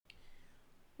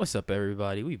What's up,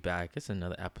 everybody? We back. It's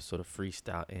another episode of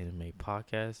Freestyle Anime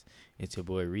Podcast. It's your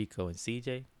boy Rico and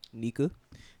CJ. Nika.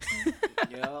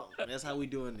 Yeah, that's how we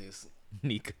doing this.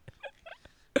 Nika.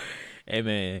 Hey,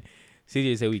 man.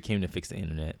 CJ said we came to fix the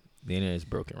internet. The internet is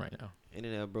broken right now.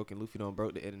 Internet broken. Luffy don't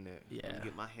broke the internet. Yeah. Let me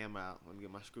get my hammer out. Let me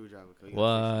get my screwdriver.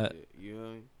 What? You know what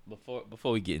I mean?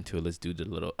 Before we get into it, let's do the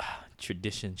little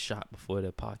tradition shot before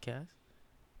the podcast.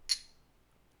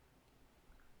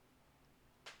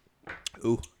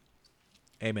 Ooh.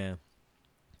 Hey, man.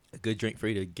 A good drink for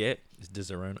you to get is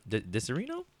Disaronno.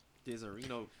 Disaronno?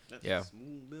 Disaronno. That's Yeah.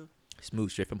 smooth, man. Smooth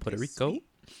straight from Puerto It's Rico. sweet.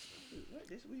 What?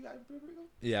 This what you got in Puerto Rico?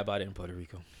 Yeah, I bought it in Puerto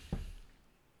Rico.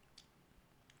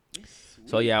 It's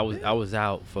So yeah, I sweet, was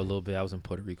out for a little bit. I was in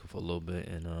Puerto Rico for a little bit,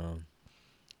 and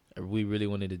we really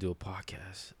wanted to do a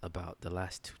podcast about the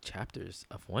last two chapters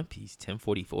of One Piece,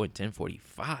 1044 and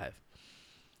 1045.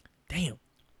 Damn,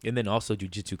 and then also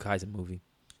Jujutsu Kaisen movie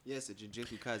Yes, the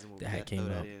Jujutsu Kaisen movie. that came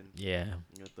throw out. That in. Yeah,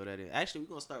 You gotta throw that in. Actually, we're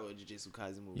gonna start with Jujutsu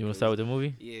Kaisen movie. you want to start with the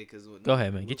movie? Yeah, because Go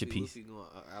ahead, man. Get your piece. Luffy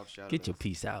gonna outshout Get your us.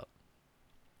 piece out.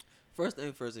 First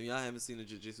thing first, if y'all haven't seen the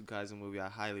Jujutsu Kaisen movie, I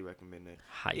highly recommend it. It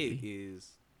Highly.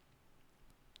 is,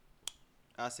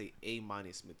 I say A-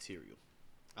 material.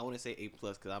 I want to say A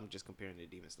plus because I'm just comparing to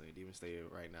Demon Slayer. Demon Slayer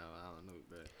right now, I don't know,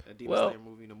 but a Demon Well, Slayer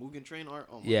movie, the Mugen Train art.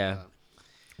 Oh my yeah. god.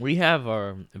 We have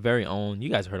our very own. You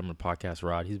guys heard him on the podcast,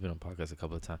 Rod. He's been on podcast a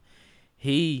couple of times.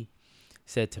 He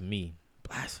said to me,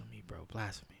 "Blasphemy, bro,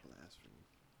 blasphemy." Blasphemy.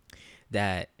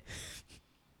 That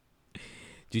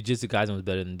Jujutsu Kaisen was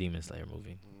better than Demon Slayer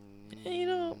movie. And, you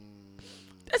know,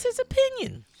 that's his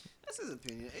opinion. That's his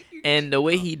opinion. And the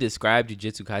way he described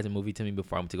Jujutsu Kaisen movie to me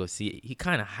before I went to go see it, he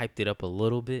kind of hyped it up a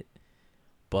little bit.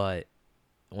 But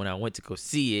when I went to go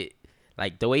see it,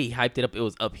 like the way he hyped it up, it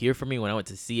was up here for me. When I went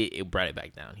to see it, it brought it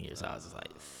back down here. So I was just like,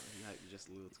 he hyped just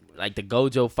a little too much. like the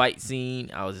Gojo fight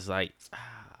scene, I was just like,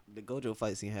 The Gojo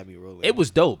fight scene had me rolling. it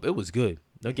was dope. It was good.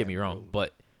 Don't get Yeah, me wrong. bro.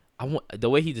 But I want the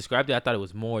way he described it, I thought it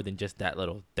was more than just that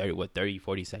little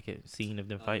 40 second scene of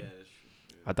them Oh, fighting. yeah, that's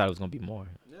true. I thought it was going to be more.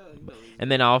 Yeah, you know, he's-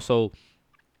 And then I also,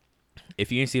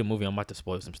 if you didn't see a movie, I'm about to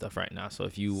spoil some stuff right now. So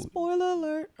if you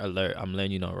spoiler alert. I'm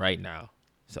letting you know right now.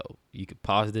 So you could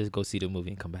pause this, go see the movie,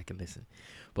 and come back and listen.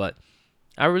 But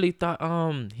I really thought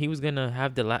he was gonna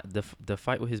have the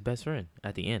fight with his best friend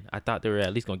at the end. I thought they were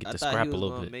at least gonna get I to thought scrap he a was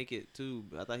little gonna bit. make it too.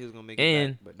 I thought he was gonna make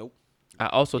And it back, but nope. I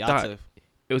also thought Yatsif.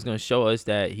 it was gonna show us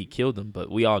that he killed him, but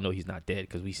we all know he's not dead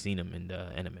because we seen him in the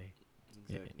anime.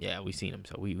 Exactly. Yeah, we seen him,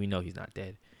 so we know he's not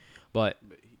dead. But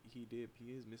But he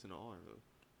is missing an arm though.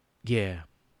 yeah,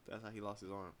 That's how he lost his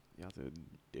arm. Yatsif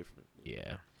different.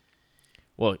 yeah.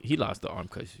 Well, he lost the arm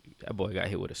because that boy got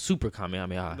hit with a super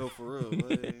Kamehameha. No, for real.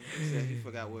 He said he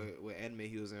forgot what anime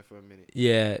he was in for a minute.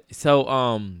 Yeah. So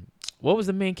what was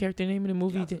the main character name in the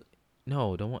movie? Yatsif.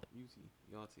 No, the one.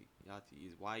 Yati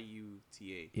is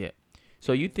Yuta. Yeah.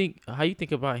 So you think how you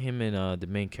think about him and the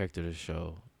main character of the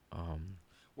show?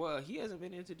 Well, he hasn't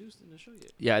been introduced in the show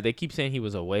yet. Yeah, they keep saying he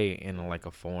was away in like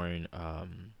a foreign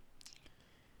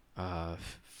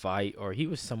fight, or he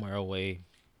was somewhere away.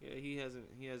 Yeah,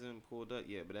 he hasn't pulled up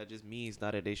yet, but that just means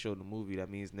now that they showed the movie, that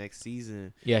means next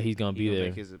season Yeah, he's gonna he be gonna there.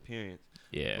 make his appearance.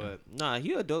 Yeah. But nah,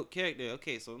 he a dope character.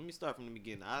 Okay, so let me start from the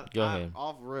beginning. Go ahead.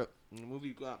 Off rip, the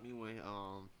movie got me when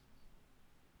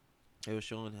it was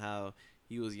showing how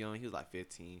he was young. He was like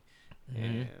 15, Mhm.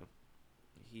 and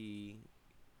he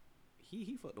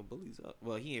fucked the bullies up.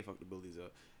 Well, he ain't fucked the bullies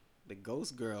up. The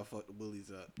ghost girl fucked the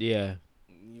bullies up. Yeah.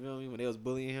 You know what I mean? When they was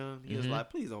bullying him, he was Mhm. like,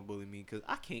 "Please don't bully me, cause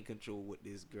I can't control what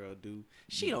this girl do.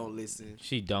 She don't listen.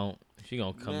 She don't. She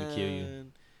gonna come and kill you,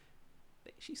 Man,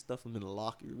 She stuffed him in the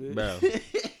locker, man. Bro.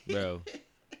 bro.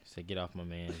 Say get off my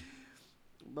man.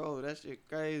 Bro, that shit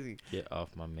crazy. Get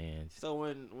off my man. So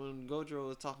when Gojo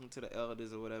was talking to the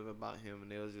elders or whatever about him,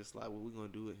 and they was just like, "What we gonna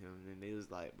do with him?" And they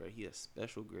was like, "Bro, he a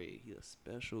special grade. He a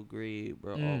special grade,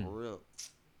 bro. Mm. Off real."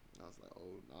 I was like,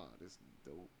 "Oh nah, this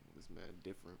dope. This man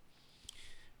different."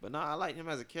 But nah, I like him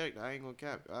as a character. I ain't gonna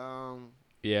cap.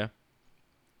 Yeah.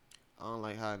 I don't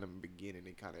like how in the beginning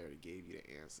they kind of already gave you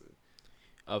the answer,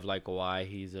 Of like why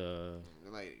he's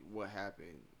like what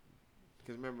happened.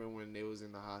 Because remember when they was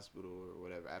in the hospital or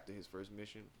whatever after his first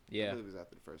mission? I Yeah. believe it was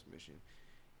after the first mission.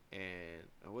 And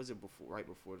or was it right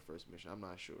before the first mission? I'm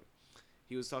not sure.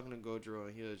 He was talking to Gojo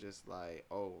and he was just like,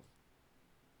 "Oh,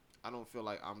 I don't feel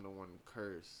like I'm the one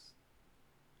cursed.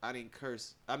 I didn't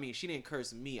curse. I mean, she didn't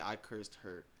curse me. I cursed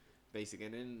her, basically."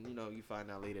 And then you find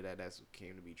out later that that's what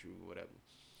came to be true or whatever.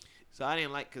 So I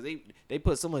didn't like because they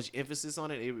put so much emphasis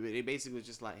on it. They basically was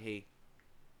just like, "Hey,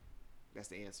 that's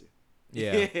the answer."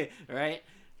 Yeah. Right.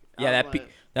 Yeah, I was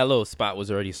that little spot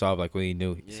was already solved. Like when he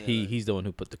knew Yeah. he's the one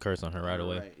who put the curse on her right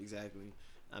away. Right, exactly.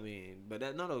 I mean, but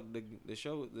that no, the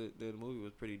show, the movie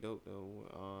was pretty dope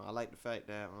though. I like the fact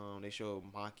that they showed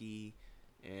Maki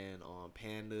and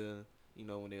Panda, you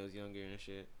know, when they was younger and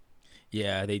shit.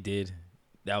 Yeah, they did.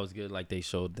 That was good. Like they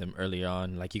showed them earlier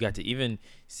on. Like you got to even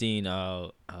seeing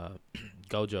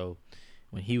Gojo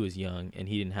when he was young and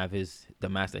he didn't have the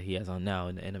mask that he has on now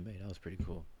in the anime. That was pretty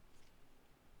cool.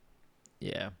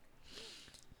 Yeah.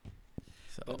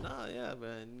 So But nah, yeah,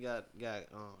 man, you got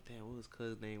damn, what was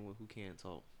Cuz name who can't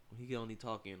talk? He can only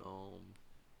talk in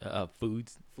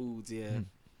foods. foods, yeah,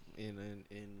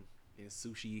 in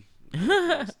sushi.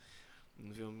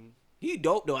 You feel me? He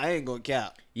dope though. I ain't gonna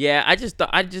cap. Yeah, I just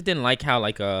didn't like how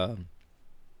like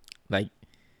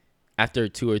after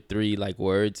 2 or 3 like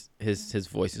words his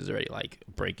voice is already like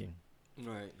breaking.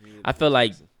 Right. I feel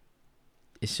like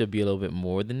it should be a little bit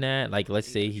more than that. Like let's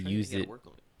say he used it.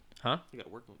 Huh? He got to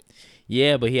work on it.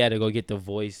 Yeah, but he had to go get the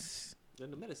voice,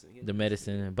 Then the medicine. the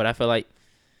medicine. But I feel like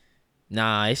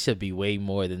nah, it should be way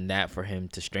more than that for him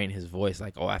to strain his voice.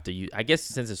 Like after you, I guess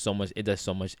since it's so much, it does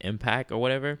so much impact or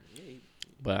whatever. Yeah,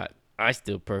 But I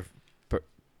still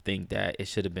think that it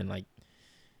should have been like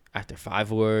after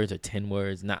 5 words or 10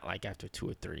 words, not like after 2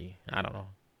 or 3. I don't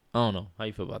know. How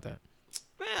you feel about that?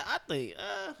 man, I think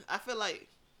I feel like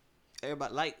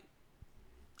everybody like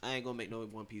I ain't gonna make no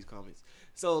One Piece comments.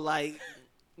 So like,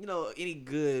 you know, any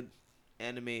good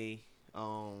anime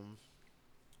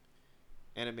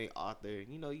author,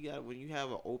 you know, you got when you have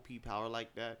an OP power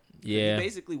like that. Yeah,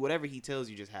 Basically, whatever he tells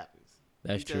you just happens.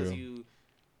 that's he tells true. you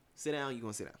sit down, you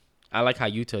gonna sit down. I like how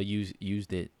Yuta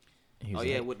used it. He was Oh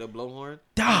yeah, like, with the blowhorn.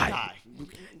 die.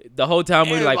 The whole time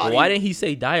we were like, Everybody- why didn't he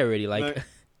say die already? Like,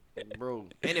 bro,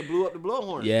 and it blew up the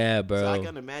blowhorn. yeah, bro. So I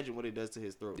can imagine what it does to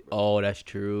his throat. Bro. Oh, that's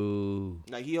true.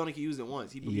 Like he only can use it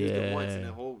once. He used it once, and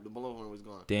the blowhorn was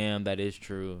gone. Damn, that is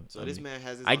true. So this man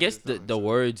has. I guess the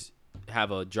words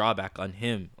have a drawback on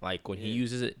him. Like when he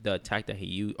uses it, the attack that he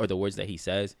used or the words that he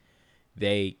says,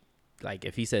 they like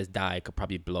if he says die, it could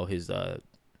probably blow his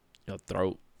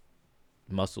throat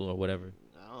muscle or whatever.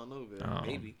 I don't know, man.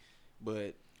 Maybe,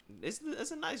 but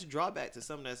it's a nice drawback to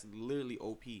something that's literally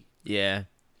OP. Yeah.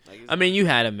 Like I mean, you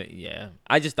had him. Yeah.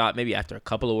 I just thought maybe after a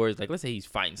couple of words, like let's say he's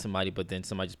fighting somebody, but then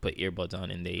somebody just put earbuds on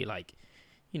and they like,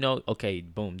 okay,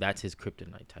 boom, that's his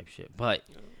kryptonite type shit. But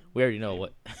we already know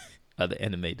what other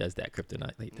anime does that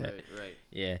kryptonite like that. Right.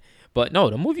 Yeah. But no,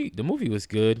 the movie was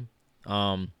good.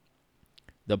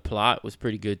 The plot was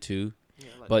pretty good too. Yeah,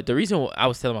 like But the reason I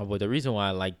was telling my boy, the reason why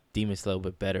I like Demon Slayer a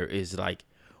little bit better is like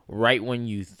right when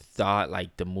you thought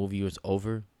like the movie was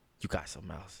over, you got something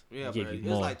else. yeah, It gave bro. you It's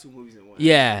more. like 2 movies in one.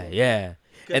 Yeah.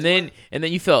 And then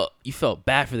you felt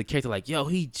bad for the character, like, yo,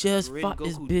 he just fought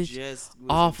this bitch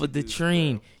off of the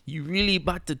train. Bro. You really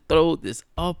about to throw this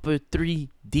upper 3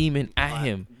 demon at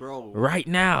him bro. right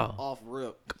now. Off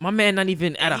rip. My man not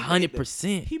even at And he made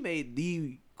 100%. He made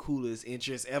the coolest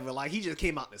entrance ever. Like he just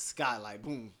came out the sky, like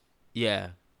boom. Yeah.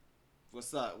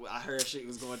 What's up? I heard shit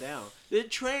was going down. The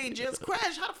train just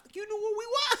crashed. How the fuck you knew where we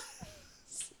was?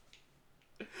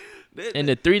 And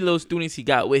the 3 little students he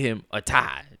got with him are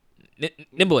tied.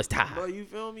 Them boys tied. Bro, you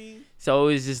feel me? So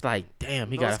it's just like, damn,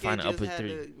 he gotta Nosuke find an just upper had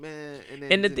 3. man, and,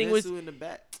 then And the thing was- Zenitsu in the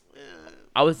back.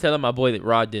 I was telling my boy that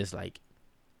Rod this, like,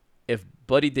 if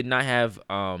Buddy did not have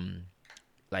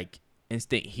like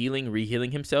instant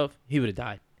rehealing himself, he would have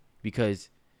died because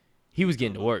he was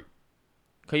getting to work.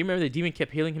 Cause you remember the demon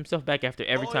kept healing himself back after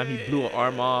every time he blew an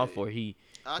arm off or he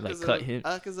cut him.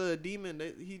 Because of a demon,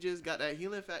 he just got that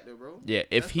healing factor, bro. Yeah,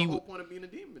 if That's he the whole point of being a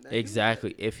demon. that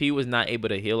exactly, healing if he was not able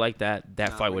to heal like that, Nah,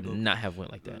 fight would Rengoku. not have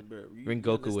went like factor. that. Bro, you Rengoku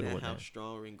would've understand went how that.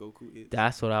 strong Rengoku is.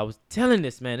 That's what I was telling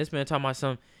this man. This man talking about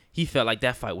something. He felt like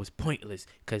that fight was pointless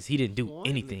because he didn't do Pointless.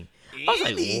 anything. I was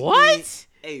like, Anything? what?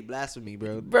 Hey, blasphemy,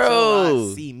 bro. Bro.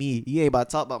 So I see me. You ain't about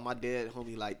to talk about my dead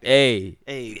homie like that. Hey,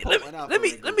 Hey, let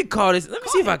me call this. Let me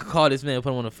see if I can call this man and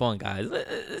put him on the phone, guys.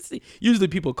 Let's see. Usually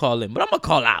people call in, but I'm gonna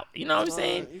call out. You know what I'm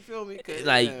saying? You feel me? 'Cause,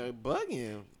 Like,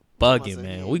 bugging. Bugging,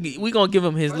 man. We gonna give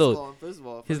him his little First of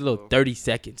all, 30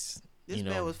 seconds. This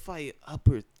man was fighting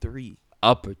upper 3.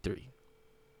 Upper 3.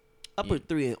 Upper Yeah.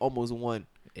 3 and almost won.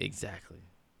 Exactly.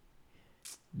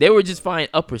 They were just fighting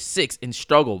upper 6 and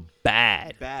struggled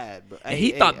bad. Bad, bro. And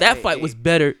he thought that fight was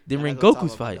better than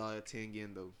Rengoku's fight.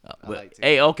 Tengen, though. I But- like Tengen.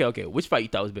 hey, okay. Which fight you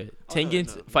thought was better? Oh, no,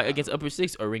 Tengen's no, fight nah. against upper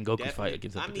 6 or Rengoku's Definitely. fight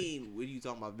against upper I 3? mean, what are you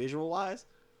talking about? Visual wise?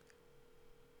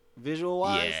 Visual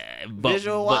wise? Yeah,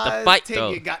 Visual but wise, the fight Tengen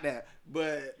though. got that.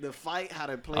 But the fight, how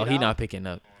to play Oh, he not picking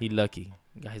up. He lucky.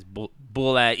 He got his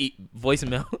bull ass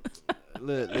voicemail.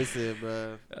 Look, listen,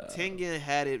 bro. Tengen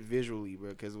had it visually, bro,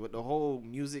 because with the whole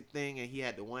music thing, and he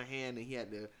had the one hand, and he had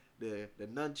the the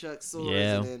nunchuck swords,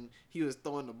 Yeah. and then he was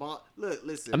throwing the bomb. Look,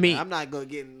 listen, I mean- I'm not gonna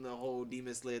get in the whole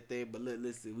Demon Slayer thing, but look,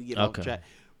 listen, we get off Okay. track.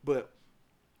 But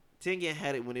Tengen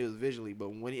had it when it was visually, but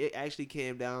when it actually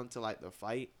came down to like the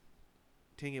fight,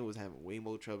 Tengen was having way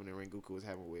more trouble than Rengoku was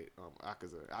having with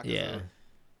Akaza. Akaza Yeah.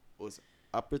 was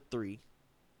upper 3.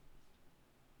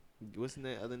 What's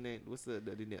the other name? What's the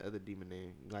other demon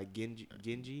name? Like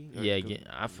Genji? Or Yeah,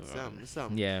 I forgot.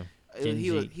 something. Yeah. He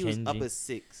was Kenji. upper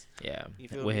 6. Yeah. You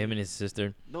feel With me? him and his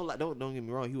sister. No, like don't get me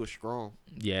wrong. He was strong,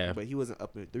 Yeah. but he wasn't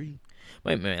up in 3.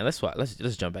 Wait, man. Let's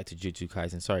jump back to Jujutsu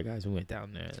Kaisen. Sorry, guys, we went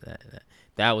down there.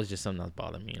 That was just something that was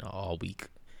bothering me all week.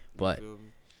 But You feel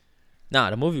me? nah,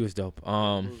 the movie was dope.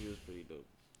 The movie was pretty dope.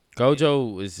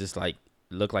 Gojo was just like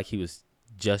looked like he was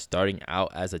just starting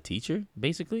out as a teacher,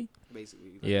 basically.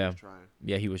 Basically, like Yeah. he was trying.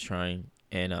 Yeah, he was trying,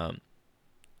 and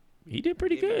he did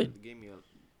pretty Gave me- good.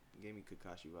 Gave me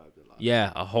Kakashi vibes a lot.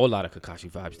 Yeah, a whole lot of Kakashi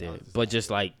vibes there, but just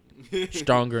like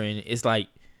stronger, and it's like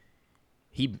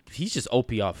he's just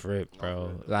OP off rip, bro.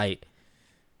 Off rip. Like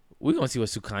we're gonna see what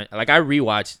Sukai. Like I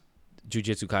rewatched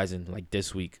Jujutsu Kaisen like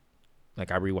this week,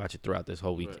 like I rewatched it throughout this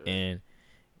whole week, Right. and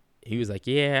he was like,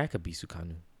 "Yeah, I could be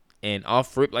Sukanu," and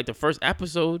off rip like the first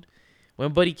episode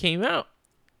when Buddy came out,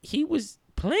 he was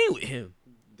playing with him.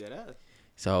 Deadass.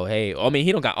 So hey, I mean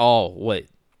he don't got all what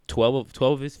 12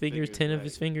 of his fingers, Fingers, 10 of right.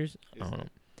 his fingers. I It's don't know,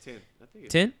 10. I think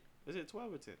it's 10. Is it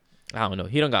 12 or 10? I don't know.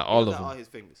 He don't got He all got of them, all his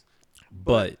fingers.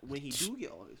 but when he do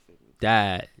get all his fingers,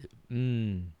 that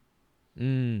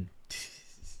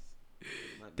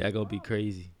might that gonna be wild.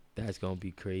 crazy. That's gonna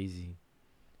be crazy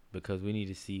because we need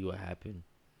to see what happened.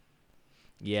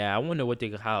 Yeah, I wonder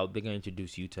how they're gonna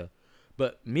introduce Yuta.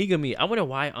 But Megami, I wonder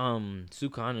why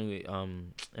Sukanu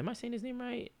am I saying his name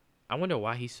right? I wonder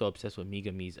why he's so obsessed with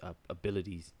Megami's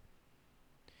abilities.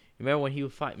 Remember when he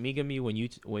would fight Megami when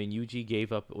Yuji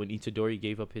gave up when Itadori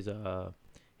gave up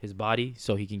his body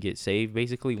so he can get saved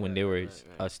basically when they were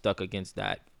Right. stuck against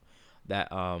that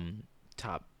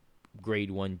top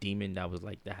grade 1 demon that was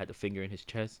like that had the finger in his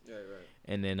chest. Right.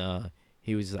 And then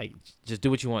he was like, just do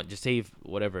what you want, just save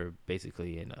whatever,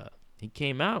 basically. And he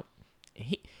came out, and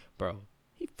he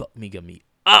fucked Megami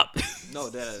up. No,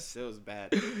 it was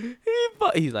bad.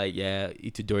 He's like, yeah,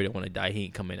 Itadori don't want to die. He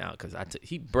ain't coming out because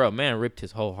man ripped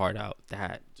his whole heart out.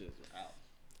 Just out.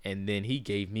 And then he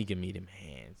gave Megami them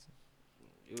hands.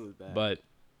 It was bad. But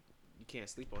you can't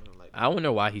sleep on him like that. I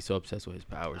wonder why he's so obsessed with his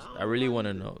powers. I don't I really know want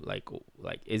to either. know,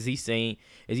 like, is he saying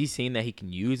that he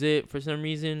can use it for some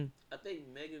reason? I think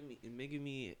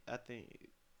Megami. I think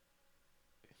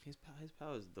his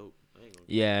power is dope. I ain't gonna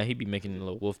Yeah, he'd be making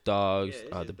little wolf dogs, it's the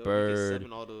just dope. He can bird.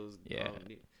 summon all those. Yeah.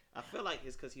 I feel like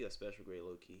it's because he's a special grade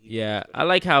low key. Yeah, I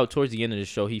like how towards the end of the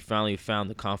show he finally found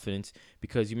the confidence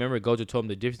because you remember Gojo told him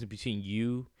the difference between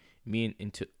you, me,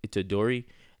 and Itadori.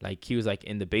 Like he was like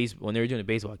in the base when they were doing the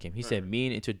baseball game. He said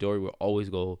me and Itadori will always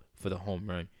go for the home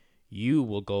run. You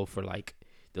will go for like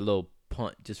the little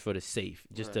punt just for the safe,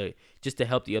 just to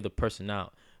help the other person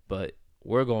out. But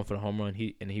we're going for the home run.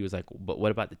 He was like, but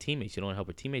what about the teammates? You don't want to help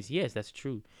our teammates? Yes, that's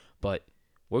true. But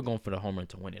we're going for the home run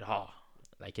to win it all.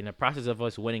 Like in the process of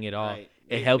us winning it all, Right.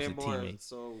 it helps They're the more teammates.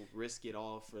 So risk it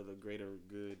all for the greater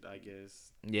good, I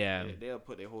guess. Yeah. They'll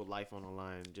put their whole life on the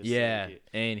line. Just Yeah, So they get,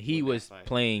 and he win that was fight.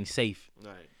 playing safe,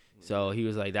 right. so he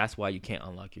was like, "That's why you can't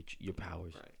unlock your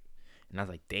powers." Right. And I was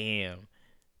like, "Damn,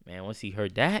 man!" Once he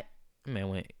heard that,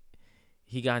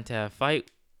 he got into a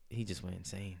fight, he just went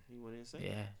insane. He went insane.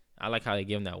 Yeah, I like how they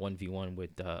gave him that 1v1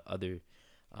 with the other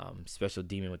special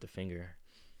demon with the finger.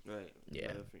 Right.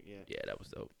 Yeah. Yeah. Yeah, that was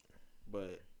dope.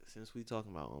 But since we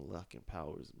talking about unlocking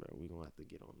powers, bro, we gonna have to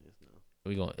get on this now.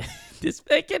 We going this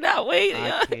man cannot wait.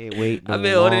 I can't wait. I've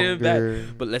been holding him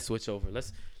back. But let's switch over.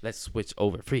 Let's switch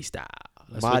over. Freestyle.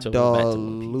 Let's My switch over back dog to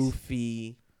One Piece.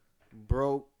 Luffy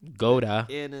broke Goda.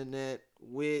 internet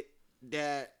with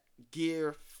that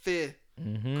gear fifth.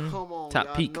 Mm-hmm. Come on, Top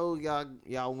y'all peak. know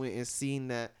y'all went and seen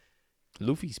that.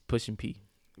 Luffy's pushing P.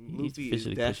 Luffy is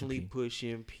officially definitely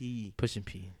pushing P. Pushing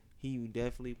P. He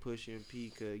definitely pushing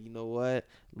P. Cause you know what,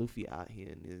 Luffy out here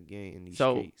in this game in these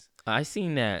So, streets. I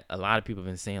seen that a lot of people have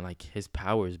been saying like his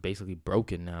power is basically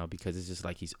broken now because it's just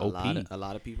like he's OP. A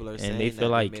lot of people are And saying they feel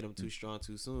like- made him too strong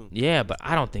too soon. Yeah, but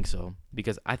I don't think so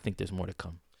because I think there's more to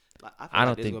come. Like, I feel I like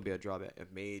don't there's think- gonna be a drawback,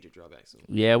 a major drawback soon.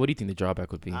 Yeah, what do you think the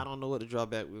drawback would be? I don't know what the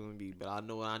drawback will be, but I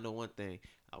know one thing.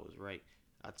 I was right.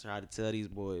 I tried to tell these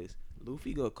boys,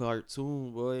 Luffy go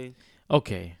cartoon, boy.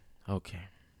 Okay.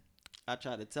 I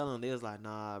tried to tell them, they was like,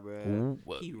 nah, bro. Ooh,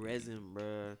 He resin,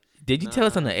 bro. Did you tell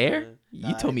us on the air? Bruh.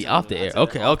 You told I me told off him- the I air. told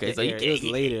him Okay, off okay. the So you air. can't. It was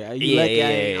later. You Yeah, lucky I yeah,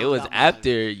 ain't yeah. It was got mine. after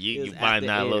It you was find after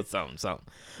that air. little something.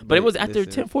 But it was after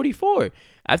listen, 1044.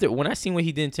 After when I seen what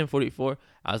he did in 1044,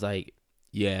 I was like,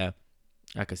 yeah,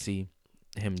 I could see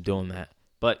him doing that.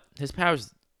 But his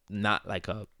power's not like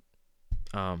a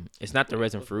it's not the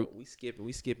resin fruit. We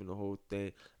skipping the whole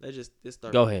thing. Let's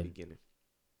start Go from ahead. the beginning.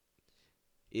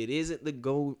 It isn't the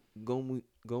Gomu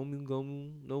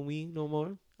no me no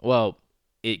more. Well,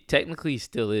 it technically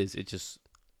still is. It just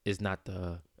is not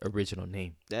the original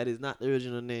name. That is not the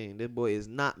original name. That boy is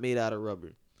not made out of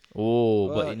rubber. Oh,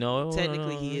 but Well, you know,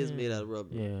 technically he is made out of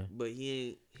rubber. Yeah. But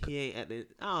he ain't at the.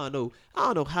 I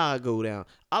don't know how it go down.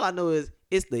 All I know is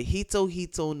it's the Hito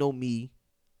no Mi,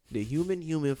 the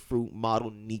human fruit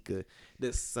model Nika,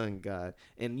 the sun god.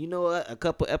 And you know what? A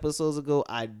couple episodes ago,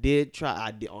 I did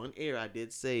on air. I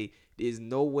did say there's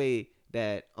no way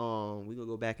that we gonna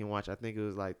go back and watch. I think it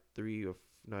was like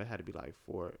it had to be like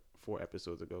four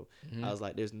episodes ago. Mhm. I was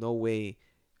like, there's no way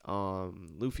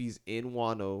Luffy's in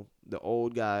Wano, the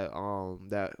old guy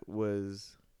that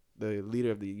was the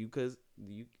leader of the Yukas,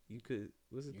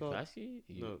 what's it called? Yukashi?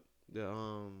 No,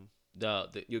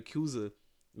 The Yakuza.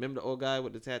 Remember the old guy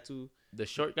with the tattoo? the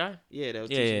short guy? Yeah, that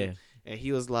was Yeah, teaching yeah. him. And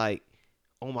he was like,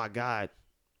 "Oh my god!"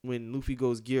 When Luffy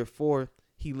goes Gear 4,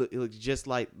 he looks just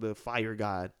like the Fire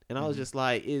God. And I was just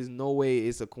like, "There's no way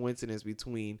it's a coincidence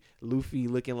between Luffy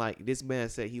looking like this man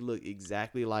said he looked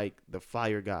exactly like the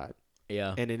Fire God,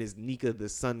 Yeah. and then it's Nika the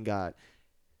Sun God."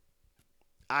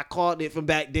 I called it from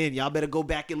back then. Y'all better go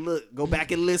back and look. Go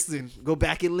back and listen. Go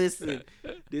back and listen.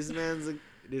 This man's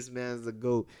a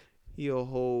goat. He a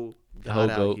whole god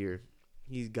out goat. here.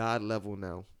 He's god level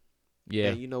now. Yeah.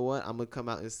 And you know what? I'm gonna come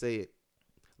out and say it.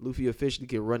 Luffy officially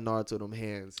can run Naruto them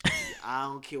hands. I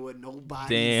don't care what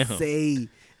nobody say.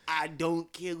 I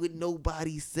don't care what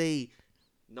nobody say.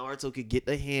 Naruto could get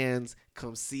the hands.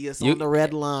 Come see us on the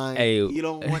red line. Hey. You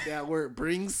don't want that word.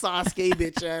 Bring Sasuke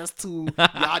bitch ass too.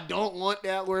 Y'all don't want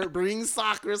that word. Bring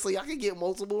Sakura so y'all can get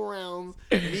multiple rounds.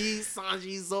 Me,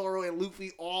 Sanji, Zoro, and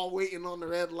Luffy all waiting on the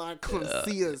red line. Come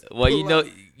see us. Well, Pull up.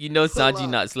 you know Sanji up.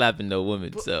 not slapping no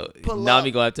woman, so pull Nami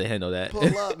up. gonna have to handle that.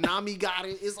 Pull up. Nami got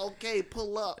it. It's okay.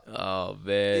 Pull up. Oh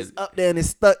man. It's up there and it's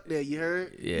stuck there. You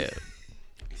heard? Yeah.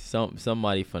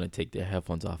 Somebody finna take their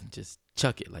headphones off and just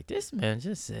chuck it like this man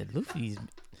just said. Luffy's.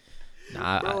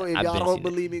 Nah, Bro, if I've y'all been don't seeing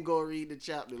believe me, go read the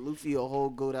chapter. Luffy a whole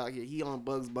goat out here. He on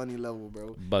Bugs Bunny level,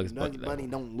 bro. Bugs Bunny level.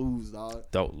 don't lose, dog.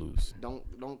 Don't lose.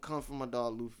 Don't come for my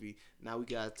dog Luffy. Now we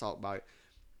gotta talk about it.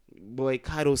 Boy,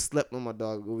 Kaido slept on my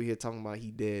dog over here talking about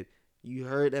he dead. You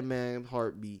heard that man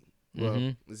heartbeat.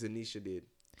 Well, Zanisha did.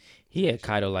 He had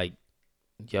Kaido like,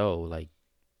 yo, like,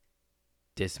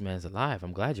 this man's alive.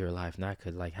 I'm glad you're alive. Now I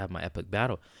could like have my epic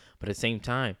battle. But at the same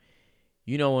time,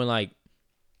 you know when like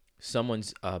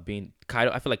someone's being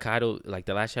Kaido, I feel like Kaido, like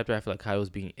the last chapter, I feel like Kaido's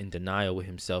being in denial with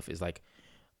himself. Is like,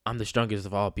 I'm the strongest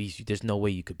of all beasts. There's no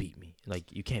way you could beat me.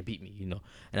 Like, you can't beat me, you know.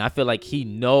 And I feel like he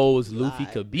knows Luffy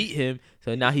could beat him,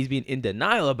 so now he's being in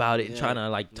denial about it and trying to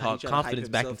like Now talk he tryna hype confidence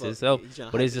back into himself himself.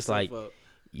 up. But it's just like,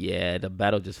 yeah, the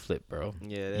battle just flipped, bro.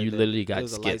 Yeah, You literally got it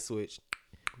was a light skipped. switch.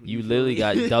 You literally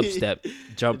got dubstep,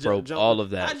 jump rope, all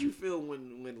of that. How'd you feel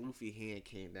when Luffy hand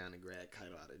came down and grabbed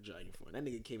Kaido out of Dragon Form? That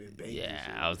nigga came in banging. Yeah,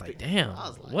 shit. I was like, damn, I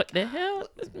was like, what the hell?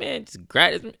 This man just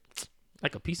grabbed his,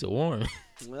 like a piece of worm.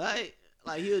 Right?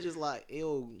 Like he was just like,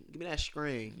 yo, give me that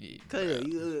string. Yeah, Cut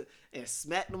it. And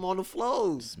smacked him on the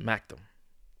floor. Smacked him.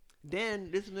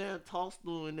 Then this man tossed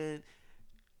him and then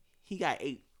he got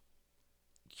ate.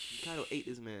 Kaido ate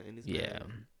this man and this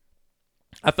man.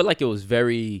 I feel like it was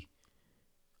very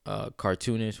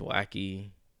cartoonish, wacky,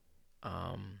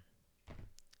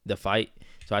 the fight.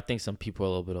 So I think some people are a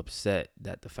little bit upset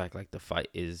that the fact like the fight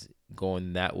is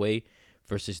going that way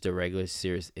versus the regular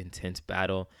serious intense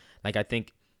battle. Like I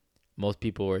think most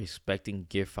people were expecting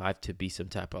Gear 5 to be some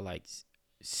type of like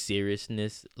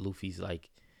seriousness. Luffy's like,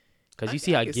 because you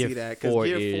see how Gear 4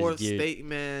 Gear 4 is.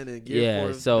 Statement and Gear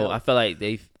 4 so belt. I feel like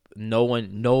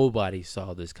nobody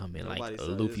saw this coming. Nobody Like saw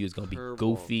Luffy was this gonna be curveball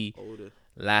goofy, older.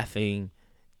 laughing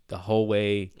the whole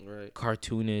way, Right.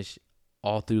 cartoonish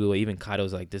all through the way. Even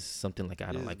Kaido's like, this is something like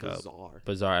out of This like is a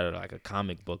bizarre out of like a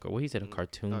comic book, or what he said, a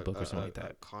cartoon book or something like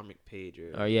that. A comic page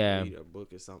or Oh, yeah. a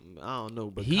book or something. I don't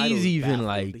know. But He's Kaido's even baffled.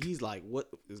 like- he's like, what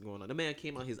is going on? The man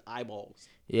came out his eyeballs.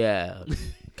 Yeah,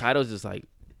 Kaido's just like,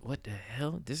 what the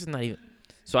hell? This is not even.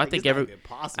 So I think it's not even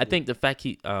possible. I think the fact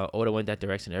Oda went that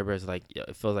direction, everybody's like, yeah,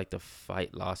 it feels like the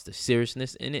fight lost the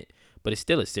seriousness in it, but it's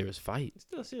still a serious fight. it's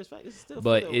still a serious fact. It's still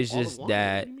But for it's all of just Wano.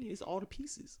 that- What do you mean? It's all the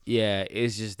pieces. Yeah,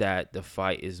 it's just that the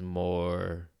fight is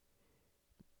more.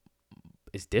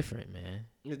 It's different, man.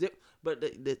 But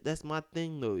that's my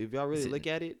thing though. If y'all really Is it- look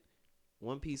at it,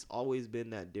 One Piece always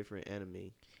been that different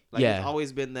anime. Like Yeah. it's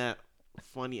always been that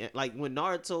funny. Like when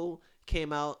Naruto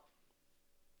came out,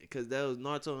 because that was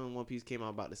Naruto and One Piece came out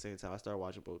about the same time. I started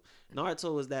watching both.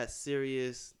 Naruto was that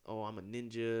serious. Oh, I'm a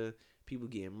ninja. People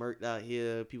getting murked out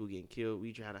here. People getting killed.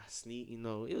 We trying to sneak. You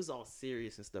know, it was all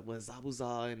serious and stuff. When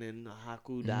Zabuza and then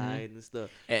Haku died and stuff.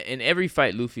 In every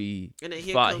fight Luffy And then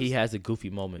here fought, comes, he has a goofy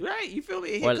moment. right? You feel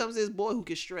me? And here Or- comes this boy who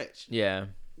can stretch. Yeah.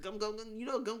 Gum gum, you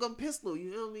know, gum gum pistol. You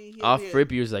know what I mean? He'll Off be a-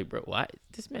 rip, you was like, bro, what?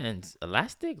 This man's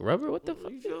elastic, rubber, what the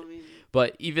fuck? You feel me?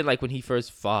 But even like when he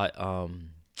first fought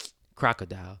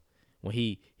Crocodile, when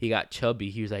he got chubby,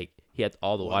 he was like, he had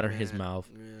all the water in his mouth.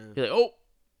 Yeah. He's like, oh,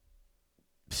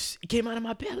 psst, it came out of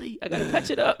my belly. I gotta patch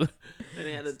it up. And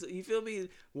they had you feel me?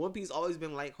 One Piece always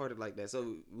been lighthearted like that.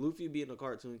 So Luffy being a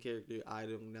cartoon character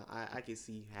item now, I can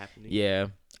see happening. Yeah,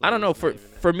 Like, I don't know. it's not even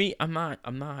that. For me, I'm not.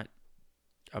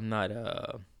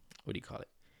 What do you call it?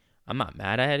 I'm not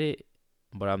mad at it,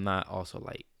 but I'm not also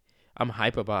like, I'm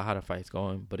hype about how the fight's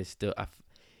going, but it's still,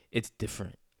 it's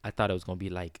different. I thought it was gonna be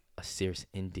like a serious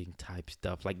ending type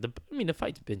stuff. Like the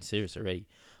fight's been serious already,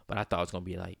 but I thought it was gonna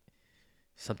be like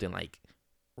something like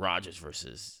Rogers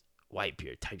versus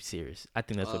Whitebeard type series. I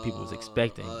think that's what people was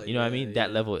expecting. You know what I mean?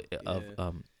 That level of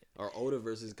or Oda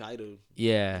versus Kaido, like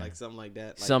yeah, something like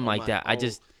that. Like, something oh like my- that. I oh,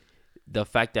 just, the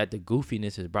fact that the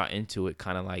goofiness is brought into it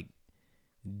kind of like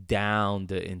down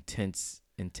the intense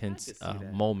I could see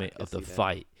that. moment I could of the see that.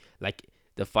 fight. Like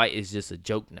the fight is just a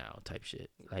joke now type shit.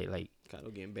 Like Kaido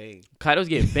getting banged Kaido's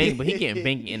getting banged, but he getting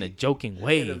banged in a joking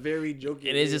way. in a very joking.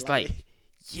 And it's way, just like,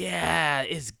 yeah,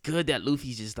 it's good that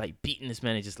Luffy's just like beating this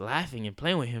man and just laughing and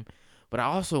playing with him. But I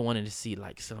also wanted to see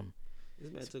like some,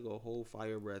 this man took a whole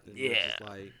fire breath and Yeah. was just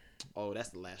like, oh, that's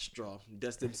the last straw.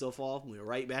 Dusted himself off, went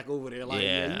right back over there. Like,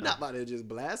 Yeah. yeah, you not about to just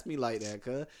blast me like that,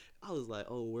 cuz. I was like,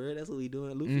 oh, word, that's what he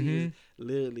doing. Luffy Mhm. is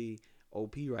literally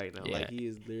OP right now. Yeah. Like, he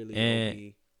is literally And-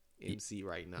 OP MC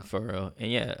right now. for real.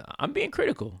 And yeah, I'm being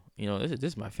critical. You know, this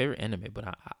is my favorite anime,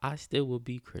 but I still will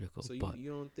be critical. So but you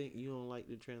don't think, you don't like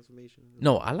the transformation?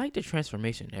 no, I like the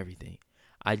transformation and everything.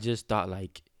 I just thought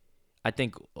like, I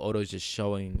think Odo's just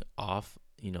showing off,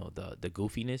 you know, the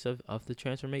goofiness of the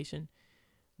transformation,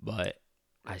 but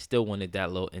I still wanted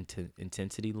that low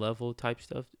intensity level type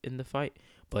stuff in the fight.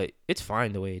 But it's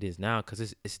fine the way it is now because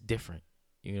it's different.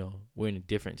 You know, we're in a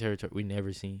different territory. We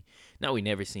never seen.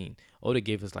 Oda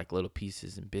gave us like little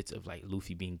pieces and bits of like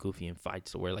Luffy being goofy in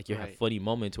fights, where like you have Right. funny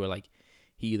moments where like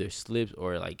he either slips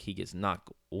or like he gets knocked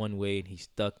one way and he's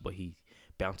stuck, but he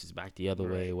bounces back the other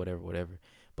way, Right. whatever.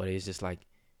 But it's just like,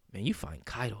 man, you find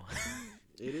Kaido.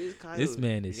 It is Kaido. This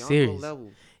man is Yonko serious.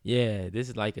 level. Yeah, this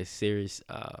is like a serious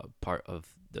part of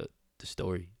the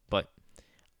story, but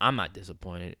I'm not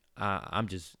disappointed. I'm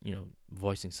just, you know,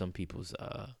 voicing some people's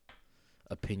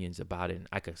opinions about it, and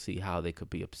I could see how they could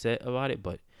be upset about it,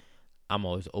 but I'm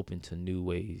always open to new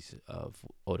ways of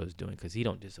Oda's doing because he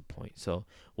don't disappoint. So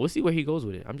we'll see where he goes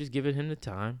with it. I'm just giving him the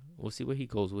time. We'll see where he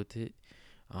goes with it.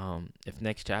 If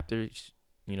next chapter,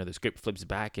 you know, the script flips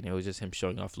back and it was just him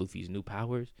showing off Luffy's new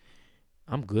powers,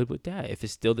 I'm good with that. If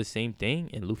it's still the same thing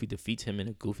and Luffy defeats him in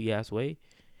a goofy ass way,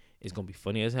 it's gonna be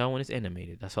funny as hell when it's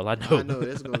animated. That's all I know. I know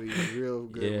that's gonna be real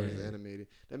good when it's Yeah. animated.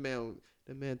 That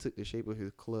man took the shape of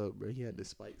his club, bro. He had the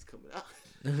spikes coming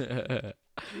out.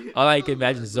 All I can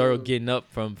imagine Like, is Zoro bro. getting up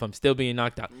from still being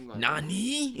knocked out. I'm like,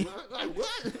 Nani? Like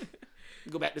what?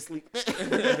 Go back to sleep,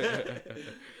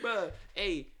 bro.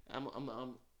 Hey, I'm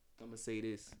gonna say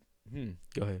this.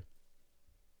 Go ahead.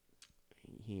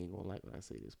 He ain't gonna like when I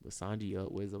say this, but Sanji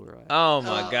up with Zoro. Oh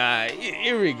my God!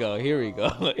 Here we go. Here we go.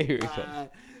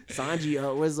 Sanji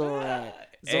up with Zoro.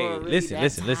 Hey, Really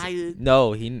listen. that tired?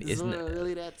 No, he is Zoro not.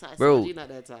 really that tired? Bro. Sanji not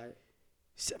that tired.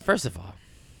 First of all,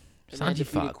 And then Sanji defeated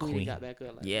fought and Queen. got back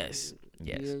up, like, Yes,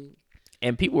 yes. yeah.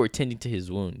 And people were tending to his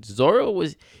wounds. Zoro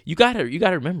was. You gotta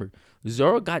remember.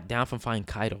 Zoro got down from fighting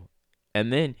Kaido,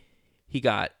 and then he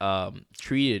got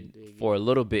treated for a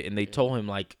little bit, and they told him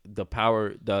like the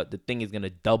power, the thing is gonna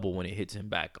double when it hits him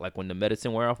back. Like when the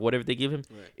medicine wear off, whatever they give him,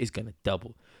 Right. is gonna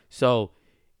double. So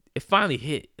it finally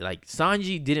hit. Like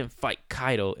Sanji didn't fight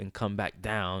Kaido and come back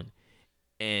down,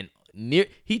 and did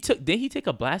he take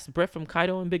a blast breath from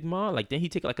Kaido and Big Mom? Like then he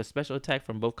take like a special attack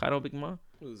from both Kaido and Big Mom?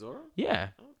 Who, Zoro? Yeah.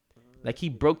 Like he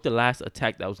broke the last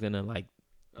attack that was gonna like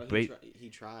Oh, break. he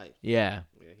tried. Yeah.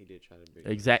 Yeah, he did try to break.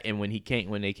 Exact. And when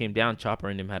they came down, Chopper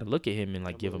and them had to look at him and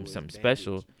like That give boy him was something bandaged.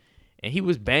 special, and he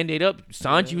was band-aid up.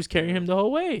 Sanji Yeah, was carrying yeah. him the whole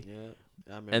way. Yeah,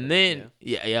 I remember. And that, then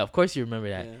yeah, of course you remember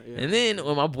that. Yeah, yeah. And then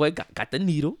when my boy got the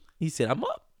needle, he said I'm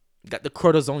up. Got the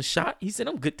cortisone shot. He said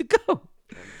I'm good to go.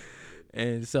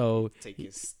 And so, Taking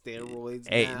steroids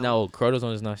hey, now. no,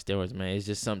 cortisone is not steroids, man. It's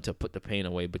just something to put the pain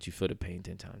away, but you feel the pain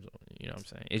 10 times. You know what I'm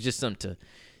saying? It's just something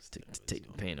to take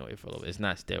the pain away for a little bit. It's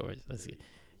not steroids. Let's get.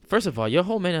 First of all, your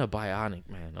whole man is a bionic,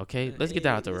 man. Okay, let's get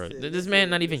that out the road. This man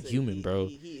not even human, bro.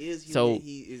 He is human. So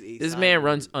he is a this man cyborg.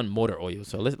 runs on motor oil.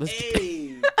 So let's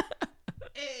Hey,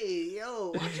 hey,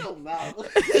 yo, watch your mouth.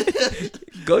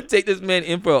 go take this man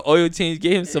in for an oil change.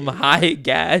 Get him some high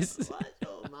gas. Watch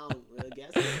your mouth, bro. Gas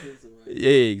is expensive, right? Yeah,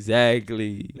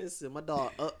 exactly. Listen, my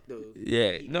dog up though.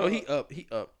 Yeah, He no, up. he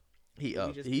up. He We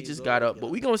up. just He need just Zoro got to up. get But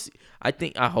up. we gonna see.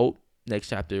 I hope next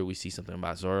chapter we see something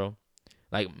about Zoro.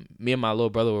 Like me and my little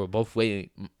brother were both waiting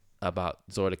about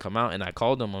Zoro to come out, and I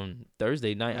called him on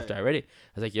Thursday night after I read it.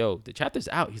 I was like, "Yo, the chapter's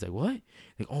out." He's like, "What?"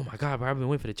 Like, "Oh my god, bro, I've been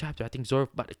waiting for the chapter. I think Zoro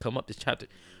about to come up this chapter."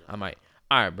 I'm like,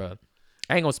 "All right, bro.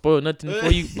 I ain't gonna spoil nothing for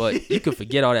you, but you can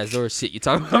forget all that Zoro shit you're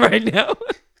talking about right now,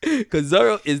 cause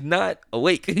Zoro is not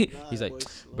awake." He's like,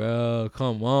 "Bro,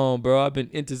 come on, bro. I've been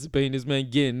anticipating this man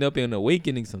getting up and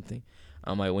awakening something."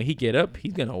 I'm like, when he get up,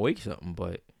 he's gonna awake something,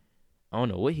 but I don't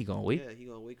know what he gonna wake. Yeah, he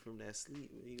gonna wake from that sleep.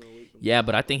 He gonna wake from Yeah,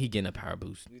 but I think he getting a power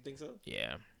boost. You think so?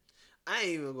 Yeah. I ain't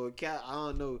even gonna count. I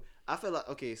don't know. I feel like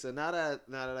okay. So now that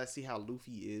I see how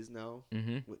Luffy is now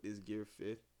Mhm. with this Gear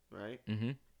 5th, right?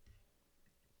 Mhm.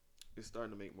 It's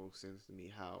starting to make more sense to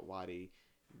me why they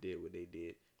did what they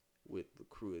did with the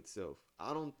crew itself.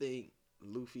 I don't think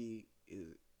Luffy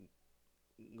is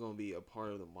gonna be a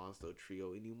part of the Monster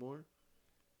Trio anymore.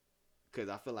 Cause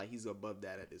I feel like he's above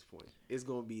that at this point. It's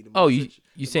gonna be the Oh, Monster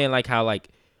you saying like how like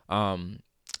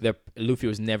the Luffy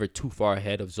was never too far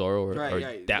ahead of Zoro or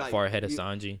Right. that Like, far ahead of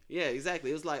Sanji. Yeah,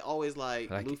 exactly. It was like always like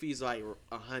Like- Luffy's like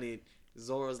 100,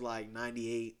 Zoro's like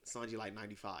 98, Sanji like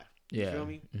 95. You Yeah. feel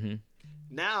me? Mhm.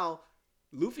 Now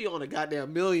Luffy on a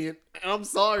goddamn million. I'm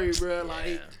sorry, bro.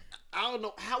 Like I don't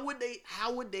know how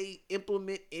would they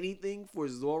implement anything for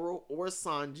Zoro or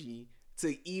Sanji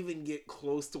to even get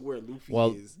close to where Luffy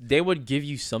Well, is. they would give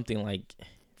you something like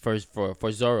for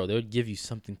Zoro, they would give you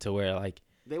something to where like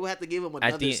They would have to give him At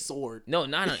another the- sword. no,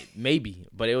 not maybe,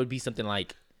 but it would be something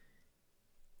like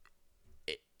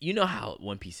you know how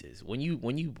One Piece is when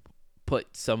you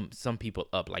put some people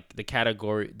up like the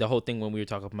category, the whole thing when we were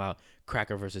talking about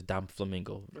Cracker versus Dom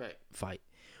Flamingo Right. fight.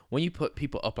 When you put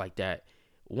people up like that,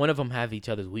 one of them have each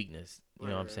other's weakness. You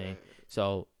know what I'm saying?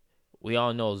 So we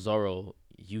all know Zoro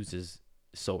uses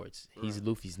swords. He's Right.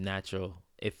 Luffy's natural.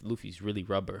 If Luffy's really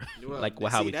rubber, Well, like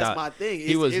how see, we that's thought, my thing.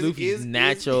 he was Is- Luffy's is-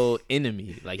 natural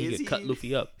enemy. Like he is could cut he-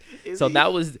 Luffy up. is So he-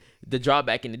 that was the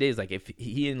drawback in the days. Like if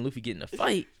he and Luffy get in a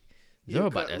fight, He'll Zoro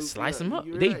about cut to Luffy slice up. him up.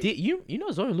 You're They right. did. You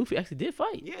know Zoro and Luffy actually did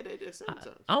fight. Yeah, they did sometimes.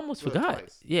 I almost Well, forgot.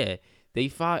 twice. Yeah, they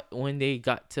fought when they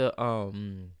got to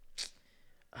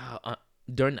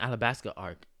during the Alabasta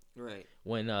arc Right.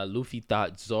 when Luffy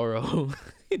thought Zoro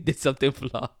did something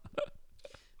flawed.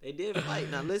 They did fight.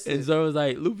 Now listen. And Zoro was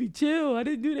like, Luffy, chill. I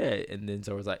didn't do that. And then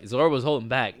Zoro was holding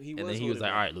back. He And was then he was holding like,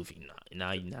 back. all right, Luffy,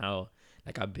 now,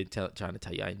 like I've been trying to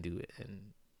tell you I didn't do it.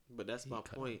 And But that's my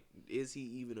cut point. Is he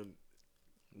even a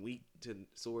weak to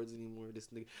swords anymore? This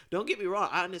nigga. Don't get me wrong.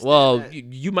 I understand. well, that.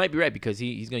 you might be right because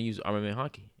he's gonna use Armament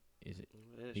Haki. Is it?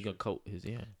 That's He's true. gonna coat his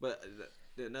But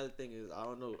another thing is, I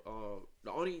don't know.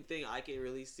 The only thing I can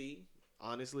really see,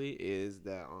 honestly, is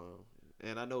that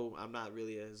and I know I'm not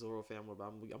really a Zoro fan, but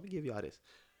I'm gonna give y'all this.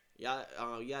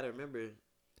 Y'all, you gotta remember.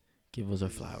 Give us our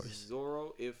flowers.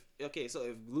 Zoro, if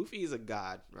Luffy is a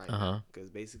god, right? Uh-huh. Because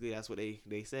basically that's what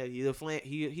they said. He's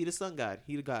he the sun god.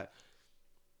 He the god.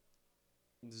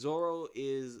 Zoro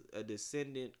is a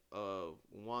descendant of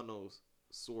Wano's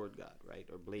sword god, right,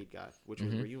 or blade god, which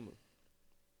was Mhm. Ryuma.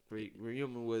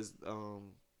 Ryuma was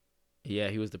Yeah,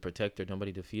 he was the protector.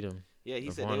 Nobody defeat him. yeah, he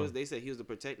Of said Wano. they said he was the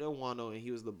protector of Wano and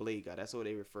he was the blade god. That's what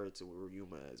they referred to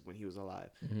Ryuma as when he was alive.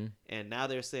 Mm-hmm. And now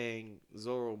they're saying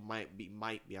Zoro might be.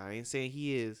 I ain't saying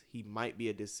he is. He might be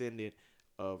a descendant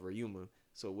of Ryuma.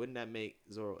 So wouldn't that make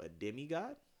Zoro a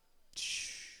demigod?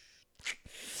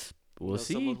 We'll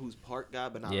see. Someone who's part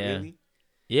god but not Yeah. really.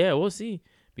 Yeah, we'll see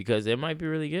because it might be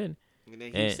really good. And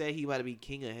then he And- said he might be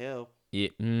king of hell. Yeah.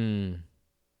 You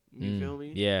feel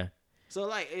me? Yeah. So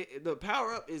like the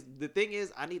power up is the thing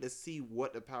is I need to see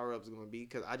what the power up is going to be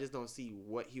because I just don't see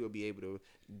what he will be able to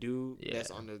do that's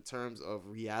Yeah. on the terms of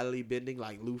reality bending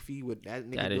like Luffy with that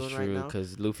nigga That is doing right true now.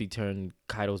 because Luffy turned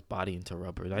Kaido's body into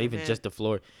rubber. Not Yeah, even man. just the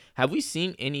floor. Have we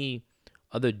seen any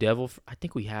other I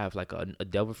think we have like a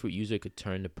devil fruit user could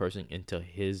turn the person into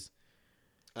his.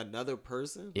 Another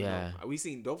person? Yeah. No, we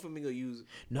seen Doflamingo use.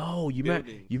 No, you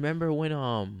Buildings. remember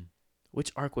when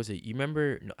which arc was it? You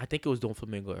remember? No, I think it was Don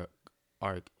Flamingo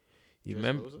arc. You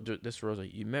remember Dressrosa? this Rosa?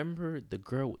 You remember the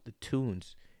girl with the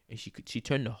tunes and she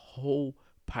turned the whole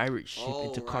pirate ship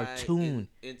into right. cartoon.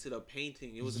 Into the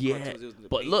painting. It was in Yeah, cartoons. It was in the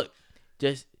but painting. look,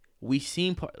 just we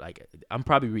seen part like I'm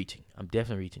probably reaching. I'm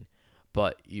definitely reaching.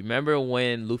 But you remember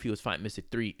when Luffy was fighting Mr.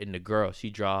 3 and the girl, she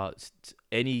draws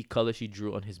any color she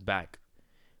drew on his back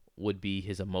would be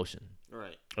his emotion.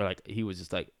 Right. Or like he was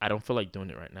just like, I don't feel like doing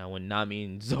it right now. When Nami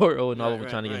and Zoro and all of them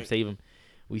trying to get him save him,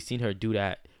 we seen her do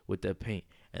that with the paint.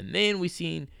 And then we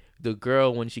seen the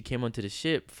girl when she came onto the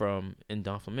ship from in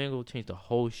Don Flamingo change the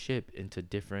whole ship into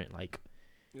different like.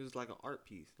 It was like an art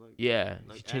piece.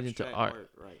 She changed into art.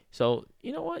 Right. So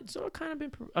you know what, Zoro kind of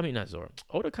been. Not Zoro.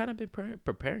 Oda kind of been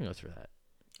preparing us for that.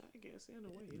 I guess in a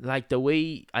way. Like the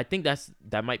way I think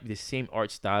that might be the same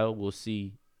art style we'll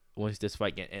see once this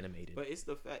fight get animated. But it's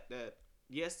the fact that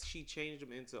yes, she changed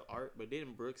him into art, but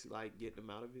didn't Brooks like get him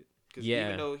out of it? Because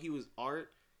even though he was art,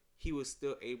 he was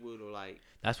still able to like.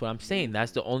 That's what I'm saying.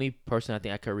 That's the only person I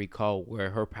think I can recall where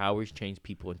her powers changed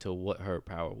people into what her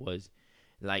power was.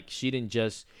 Like she didn't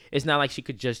just. It's not like she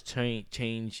could just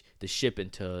change the ship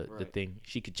into the thing.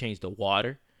 She could change the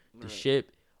water, the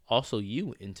ship, also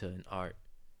you into an art.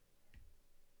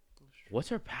 What's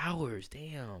her powers?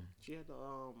 Damn. She had the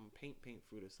paint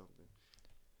fruit or something.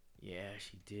 Yeah,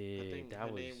 she did. I think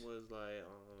her name was like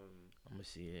I'm gonna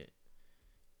see it.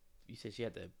 You said she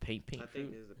had the paint fruit. I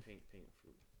think there's a paint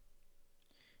fruit.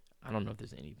 I don't know if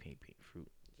there's any paint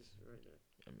fruit. Just right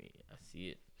there. I mean, I see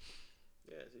it.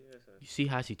 Yeah, see that's You see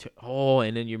how she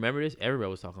and then you remember this? Everybody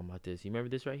was talking about this. You remember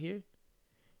this right here?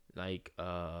 Like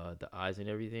the eyes and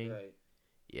everything. Right.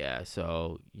 Yeah.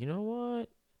 So you know what?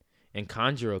 And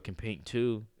Kanjuro can paint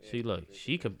too. Yeah, see, look,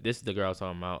 she can. This is the girl I was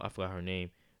talking about. I forgot her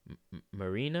name.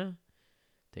 Marina.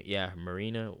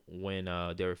 Marina. When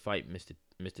they were fighting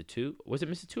Mr. 2. Was it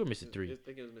Mr. 2 or Mr. 3? I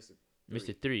think it was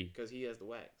Mr. 3. Because he has the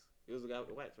wax. It was the guy with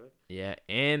the wax, right? Yeah,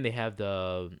 and they have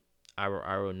the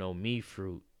Aro no Mi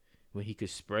fruit when he could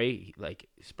spray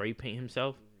paint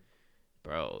himself.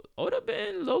 Bro, Oda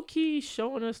been low key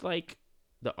showing us like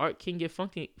the art can get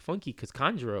funky because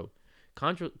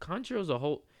Kanjuro's a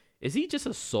whole. Is he just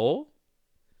a soul?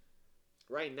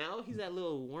 Right now, he's that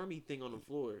little wormy thing on the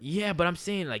floor. Yeah, but I'm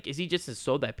saying, like, is he just a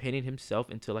soul that painted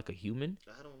himself into, like, a human?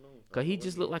 I don't know. Because he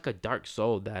just looked like a dark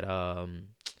soul that,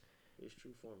 his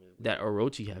true form is that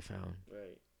Orochi had found.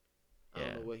 Right. I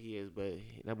don't know what he is, but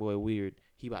that boy weird.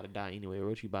 He about to die anyway.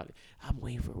 Orochi about to. I'm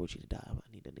waiting for Orochi to die.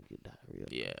 I need that nigga to die. Hurry up.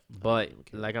 Yeah, but,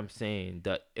 like I'm saying,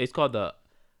 it's called the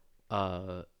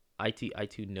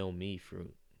Itu no Mi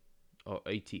fruit. Or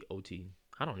ATOT.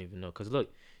 I don't even know. Because,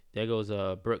 look. There goes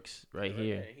Brooks right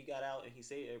here. And he got out and he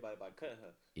saved everybody by cutting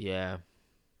her. Yeah.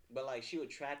 But like she would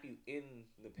trap you in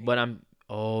the paint.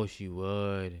 But she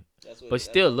would. But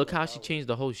still, look how she changed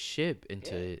the whole ship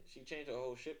into it. She changed the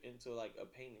whole ship into like a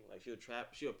painting. Like she'll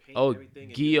paint everything.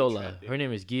 Giola. Her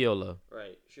name is Giola.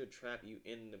 Right. She'll trap you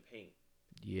in the paint.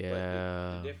 Yeah.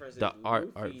 But the difference the is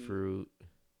art Luffy, fruit.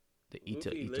 The Ito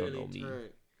no Mi.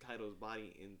 Turned Kaido's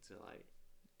body into like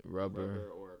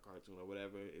rubber or a cartoon or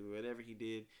whatever he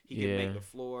did. He could make the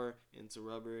floor into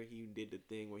rubber. He did the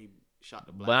thing where he shot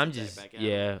the blast back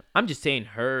out. I'm just saying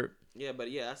her. Yeah, but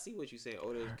I see what you say.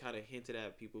 Oda kind of hinted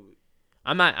at people.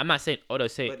 I'm not saying Oda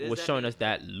was showing us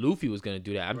that Luffy was gonna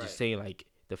do that. I'm just saying like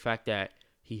the fact that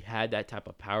he had that type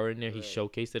of power in there. He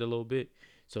showcased it a little bit.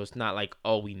 So it's not like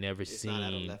we never seen. Not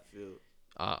out of left field.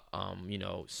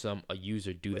 A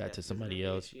user do that to somebody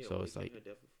else. So it's like,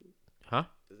 huh?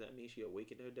 Does that mean she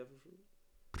awakened her devil fruit?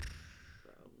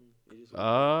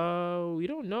 We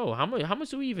don't know. How much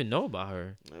do we even know about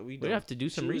her? We have to do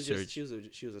some research. She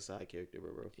was a side character,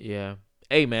 bro. Yeah.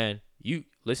 Hey, man, you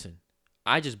listen.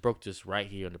 I just broke this right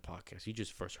here on the podcast. You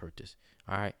just first heard this.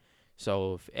 All right.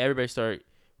 So if everybody start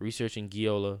researching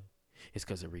Giola, it's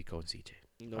because of Rico and CJ.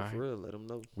 No, for real. Let them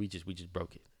know. We just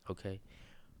broke it. Okay.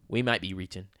 We might be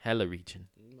reaching, hella reaching,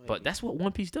 but that's what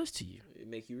One Piece does to you. It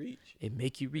make you reach.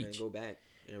 And go back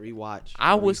and rewatch.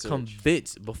 I was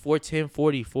convinced before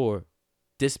 1044,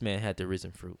 this man had the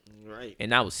risen fruit. Right.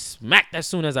 And I was smacked as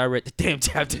soon as I read the damn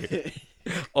chapter.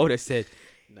 Oda said,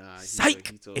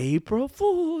 "Psych, April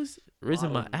Fools,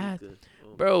 risen my ass,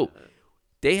 bro." God.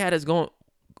 They had us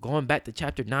going back to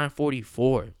chapter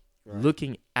 944,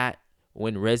 looking at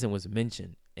when resin was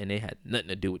mentioned, and they had nothing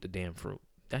to do with the damn fruit.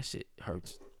 That shit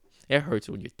hurts. It hurts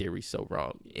when your theory's so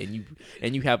wrong, and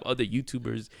you have other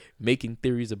YouTubers making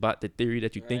theories about the theory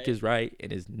that you think is right,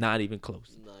 and it's not even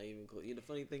close. Not even close. The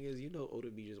funny thing is,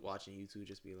 Oda be just watching YouTube,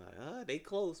 just be like, they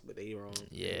close, but they wrong.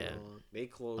 Yeah, they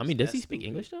close. I mean, does he speak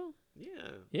English though?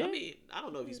 Yeah. I mean, I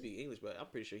don't know if he speaks English, but I'm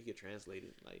pretty sure he could translate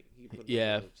it. Like he put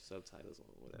subtitles on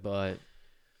whatever.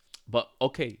 But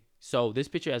okay. So this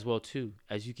picture as well too,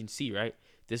 as you can see, right?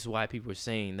 This is why people are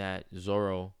saying that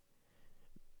Zoro,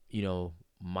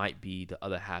 might be the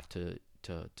other half to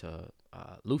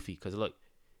Luffy. Because look,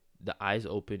 the eyes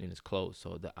open and it's closed,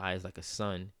 so the eye is like a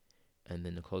sun, and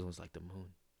then the closed one's like the moon.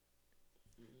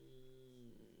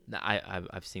 Now,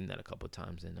 I've seen that a couple of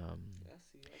times, and I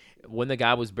see. when the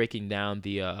guy was breaking down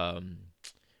the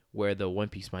where the One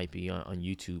Piece might be on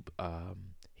YouTube,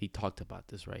 he talked about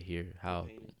this right here, how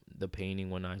the painting,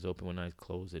 one eye's open, one eye's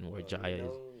closed, and where Jaya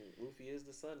is. Luffy is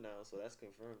the sun now, so that's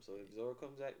confirmed. So if Zoro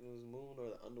comes back in his moon or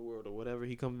the underworld or whatever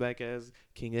he comes back as,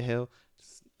 King of Hell,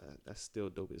 that's still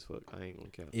dope as fuck. I ain't gonna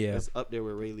count. Yeah. It's up there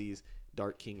with Rayleigh's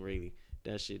Dark King Rayleigh.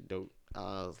 That shit dope.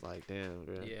 I was like, damn,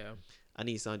 bro. Yeah, I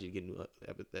need Sanji to get a new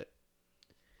epithet.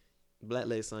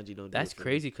 Blackleg Sanji don't. that's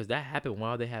crazy because that happened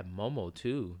while they had Momo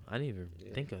too. I didn't even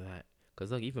think of that.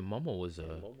 Cause look, even Momo was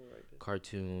a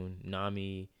cartoon,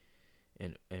 Nami,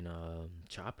 and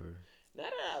Chopper. Now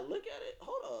that I look at it,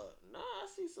 hold up. Nah, I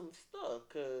see some stuff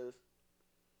because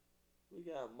we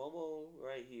got Momo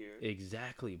right here.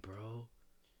 Exactly, bro.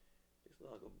 It's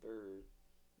like a bird.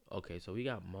 Okay, so we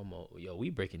got Momo. Yo, we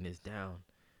breaking this down.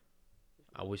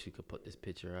 I wish we could put this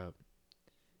picture up.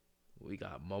 We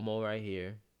got Momo right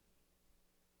here.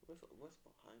 What's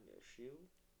behind that shield?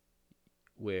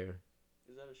 Where?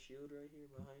 Is that a shield right here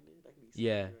behind it? That can be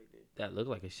Yeah, right there. that looked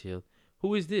like a shield.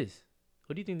 Who is this?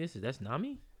 Who do you think this is? That's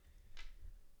Nami?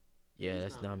 Yeah,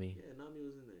 that's Nami. Yeah, Nami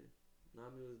was in there.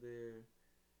 Nami was there.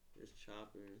 There's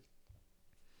Chopper.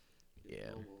 There's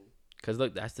Yeah. Momo. Cause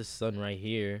look, that's the sun right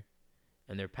here,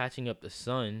 and they're patching up the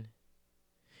sun.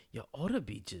 Yo, Oda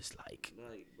be just like,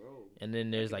 bro. and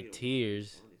then there's like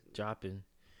tears honestly. dropping.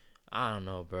 I don't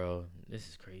know, bro. This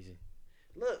is crazy.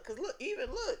 Look,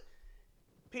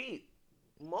 Pete,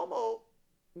 Momo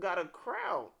got a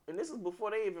crown, and this is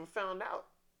before they even found out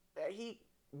that he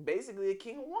basically a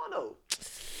king of Wano.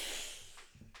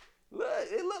 Look,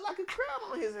 it looked like a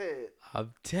crown on his head.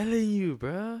 I'm telling you,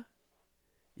 bro.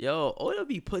 Yo, Oda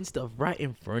be putting stuff right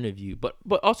in front of you, but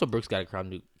also Brooks got a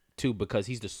crown too because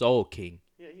he's the Soul King.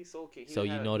 Yeah, he's Soul King. So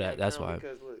you know that. That's why.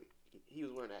 Because look, he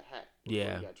was wearing that hat.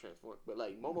 Yeah. He got transformed, but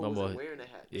like Momo wasn't wearing a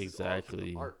hat. This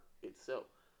exactly. Is all from the art itself.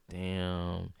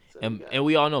 Damn. So and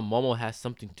we all know Momo has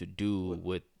something to do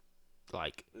with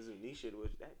like. Zunisha,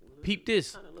 which that peep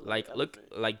this. Like look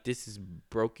like this is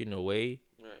broken away,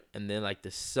 right. And then like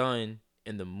the sun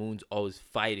and the moon's always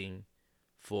fighting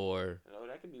for. Oh,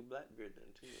 that could be Blackbeard then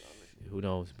too. Honestly. Who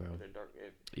knows, bro? Dark,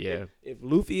 yeah. If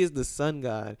Luffy is the sun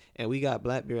god and we got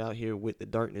Blackbeard out here with the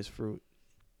darkness fruit,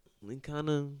 we kind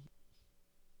of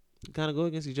go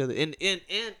against each other. And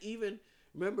even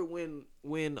remember when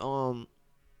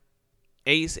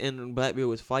Ace and Blackbeard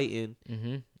was fighting.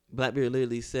 Mm-hmm. Blackbeard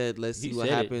literally said, "Let's see what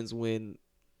happens when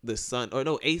the sun." Or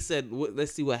no, Ace said,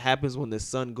 "Let's see what happens when the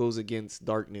sun goes against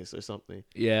darkness," or something.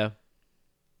 Yeah.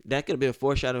 That could have been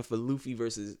foreshadowing for Luffy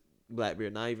versus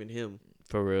Blackbeard, not even him.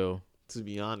 For real. To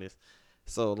be honest.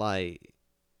 So, like,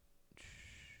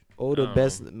 the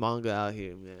best manga out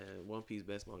here, man. One Piece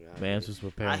best manga out here. Man's was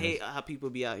preparing. I hate how people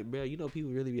be out here, bro. You know,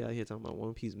 people really be out here talking about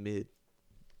One Piece mid.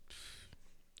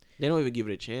 They don't even give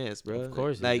it a chance, bro. Of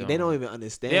course, they don't even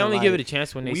understand. They only give it a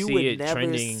chance when they see it trending. We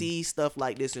would never see stuff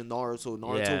like this in Naruto.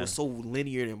 Naruto was so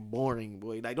linear and boring,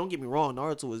 boy. Like, don't get me wrong,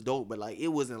 Naruto was dope, but like, it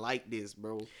wasn't like this,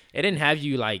 bro. It didn't have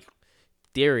you like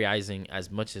theorizing as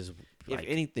much as. Like, if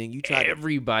anything, you try.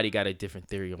 Everybody got a different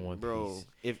theory on One Piece, bro.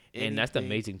 And that's the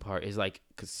amazing part. Is like,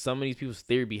 cause some of these people's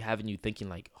theory be having you thinking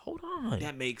like, hold on,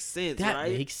 that makes sense. That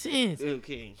makes sense.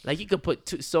 Okay. Like you could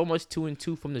put so much 2 and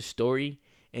 2 from the story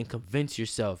and convince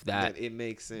yourself that it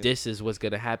makes sense. This is what's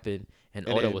gonna happen, and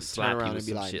Oda will slap you with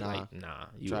some like, shit like, nah,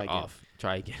 you were off.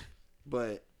 Try again.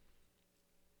 But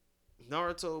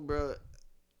Naruto, bro,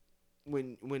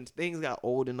 when things got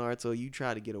old in Naruto, you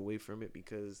try to get away from it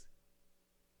because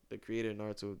the creator of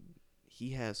Naruto,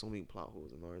 he has so many plot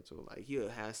holes in Naruto. Like, he'll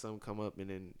have some come up and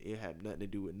then it had nothing to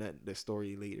do with the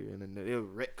story later, and then they'll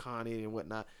retcon it and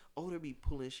whatnot. Oda be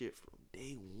pulling shit from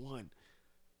day one.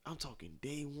 I'm talking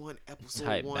day one,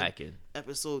 episode 1, back in.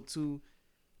 episode 2.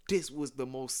 This was the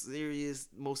most serious,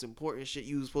 most important shit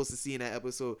you was supposed to see in that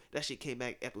episode. That shit came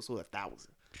back episode 1000.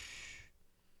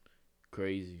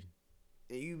 Crazy.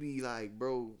 And you be like,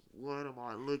 bro, what am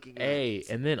I looking at? Hey,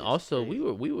 and then also crazy.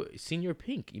 we were Senior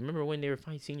Pink. You remember when they were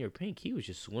fighting Senior Pink? He was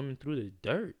just swimming through the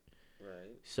dirt.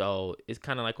 Right. So it's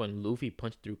kind of like when Luffy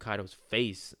punched through Kaido's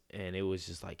face, and it was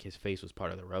just like his face was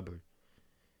part of the rubber.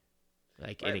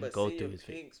 Like, it didn't go through his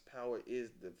face. Pink's power is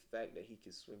the fact that he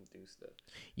can swim through stuff.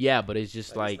 Yeah, but it's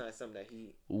just like it's not something that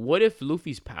he. What if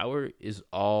Luffy's power is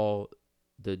all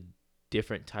the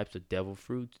different types of devil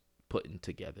fruits put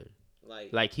together?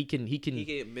 Like he can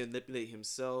manipulate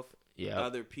himself,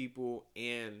 other people,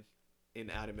 and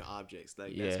inanimate objects.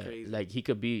 Like Yeah, that's crazy. like he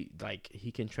could be like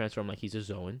he can transform like he's a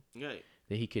Zoan. Right.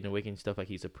 Then he can awaken stuff like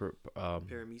he's a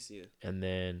Paramecia. and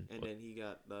then And then he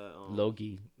got the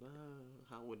Logi.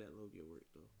 How would that Logia work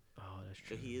though? Oh, that's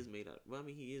true. But he is made out. Well, I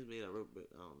mean, he is made out of rope, but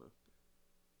I don't know.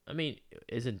 I mean,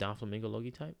 isn't Don Flamingo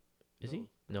Logi type? Is he?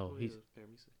 No, he's.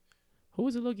 Paramecia. Who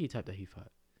was the Logi type that he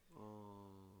fought?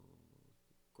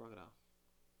 Crocodile.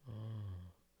 Oh.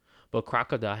 But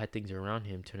Crocodile had things around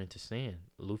him turn into sand.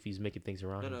 Luffy's making things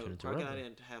around him turn into Crocodile rubber.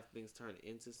 didn't have things turn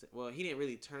into sand. Well, he didn't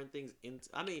really turn things into.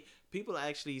 I mean, people are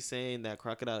actually saying that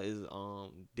Crocodile is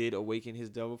did awaken his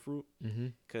devil fruit. Mm-hmm.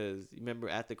 Because remember,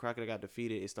 after Crocodile got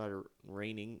defeated, it started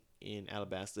raining in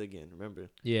Alabasta again. Remember?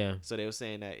 Yeah. So they were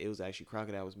saying that it was actually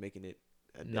Crocodile was making it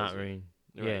a Not desert. rain.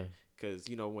 Right. Yeah. Because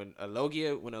when a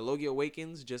Logia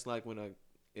awakens, just like when a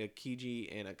Kiji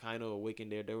and a Kaino awaken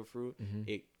their devil fruit, Mm-hmm.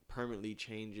 it permanently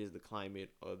changes the climate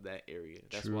of that area.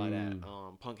 That's why that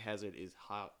Punk Hazard is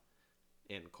hot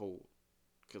and cold.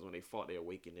 Because when they fought, they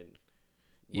awakened and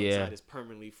one side is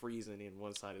permanently freezing and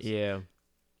one side is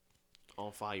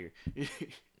on fire.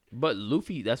 But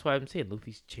Luffy, that's why I'm saying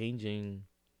Luffy's changing.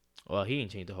 Well, he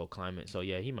ain't changed the whole climate, so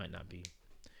yeah, he might not be.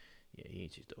 Yeah, he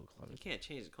ain't changed the whole He climate. can't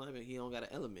change the climate. He don't got an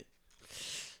element.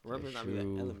 Rubber's not True. really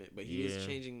an element, but he is Yeah.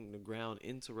 changing the ground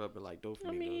into rubber like Doflamingo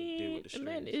I did mean, with the the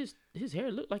man strings. his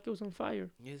hair looked like it was on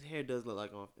fire. His hair does look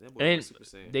like on that boy And was Super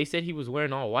Saiyan. they said he was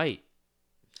wearing all white.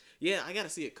 Yeah, I gotta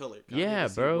see it colored. Yeah,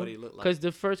 bro. What he looked like. Because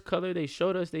the first color they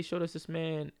showed us this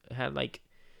man had like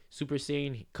Super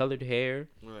Saiyan colored hair,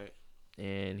 Right.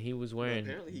 and he was wearing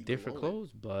apparently he different glowing.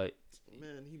 clothes. But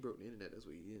Man, he broke the internet. That's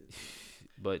what he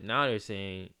is. now they're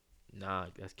saying, nah,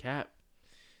 that's cap.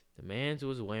 The man's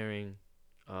was wearing,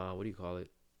 what do you call it?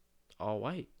 All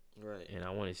white. Right. And I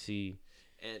want to see.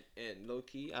 And low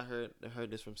key, I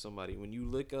heard this from somebody. When you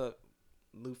look up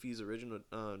Luffy's original,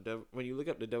 when you look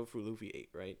up the Devil Fruit Luffy ate,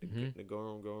 right? The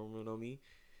Goron no Mi,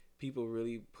 people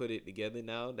really put it together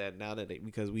now that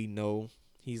because we know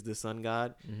he's the sun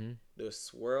god. Mm-hmm. The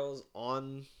swirls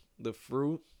on the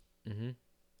fruit Mm-hmm.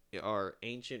 are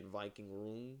ancient Viking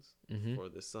runes Mm-hmm. for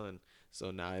the sun. So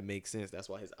now it makes sense. That's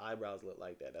why his eyebrows look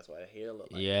like that. That's why the hair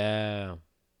look like that. Yeah.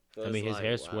 So I it's mean, his like,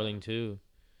 hair's wow. swirling too.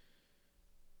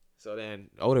 So then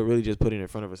Oda really just put it in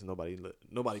front of us and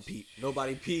nobody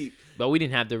peeped. But we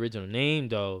didn't have the original name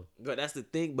though. But that's the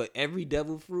thing. But every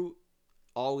devil fruit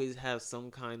always has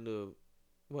some kind of,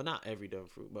 well, not every devil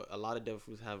fruit, but a lot of devil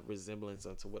fruits have resemblance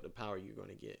to what the power you're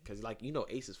gonna get. Cause like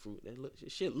Ace's fruit,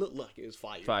 shit looked like it was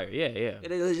fire. Fire, yeah.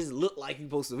 And it just looked like you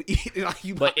supposed to eat it. Like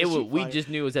you. But about to shoot we fire. just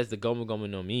knew it was as the Gomu Gomu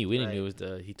no Mi. We didn't Right. know it was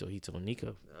the Hito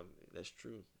Nika. That's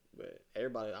true. But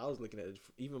everybody, I was looking at it,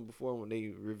 even before when they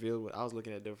revealed it, I was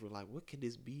looking at devil fruit like, what could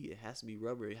this be? It has to be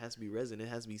rubber. It has to be resin. It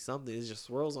has to be something. It's just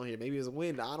swirls on here. Maybe it's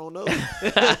wind. I don't know.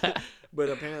 But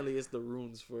apparently it's the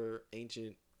runes for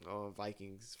ancient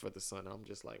Vikings for the sun. I'm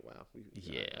just like, wow.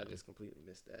 I just completely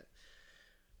missed that.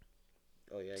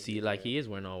 Oh yeah. See, like he is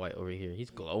wearing all white over here.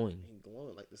 He's glowing. He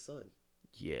glowing like the sun.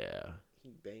 Yeah.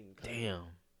 He banged. Damn.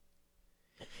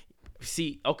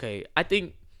 See, okay, I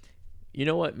think, you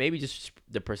know what? Maybe just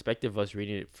the perspective of us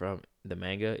reading it from the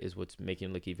manga is what's making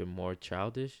it look even more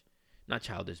childish. Not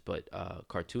childish, but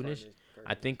cartoonish.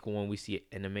 I think when we see it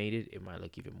animated, it might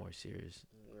look even more serious.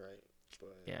 Right.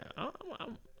 But, Yeah,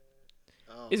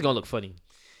 it's gonna look funny.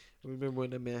 Remember when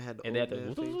that man had the And old then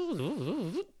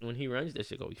man face? when he runs, that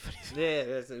shit gonna be funny.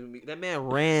 Yeah, that man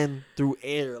ran through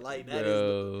air like that.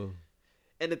 Bro.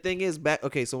 And the thing is,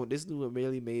 so this is what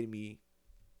really made me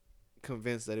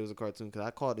convinced that it was a cartoon, because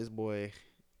I called this boy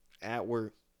at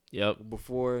work Yep.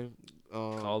 before.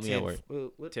 Called me at work.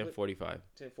 10:45.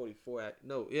 10:45.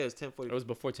 No, yeah, it's It 10:45. was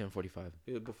before 10:45.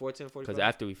 It was before 10:45. Because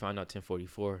after we found out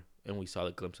 10:44 and we saw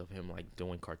the glimpse of him like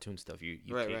doing cartoon stuff, you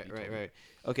Right.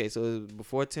 Okay, so it was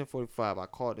before 10:45, I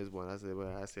called this boy.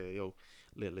 And I said, yo,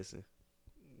 listen,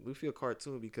 we feel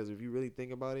cartoon because if you really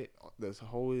think about it, this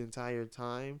whole entire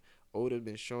time, Oda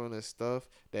been showing us stuff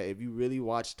that if you really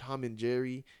watch Tom and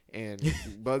Jerry and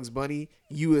Bugs Bunny,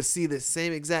 you will see the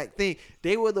same exact thing.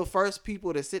 They were the first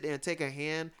people to sit there and take a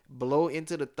hand, blow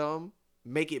into the thumb,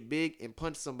 make it big, and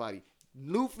punch somebody.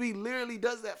 Luffy literally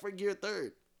does that for Gear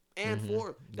 3rd and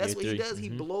 4th. That's Gear what he 3. does. He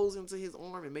blows into his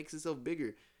arm and makes himself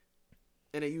bigger.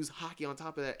 And they use hockey on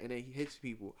top of that, and then he hits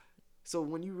people. So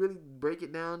when you really break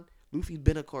it down, Luffy's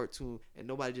been a cartoon, and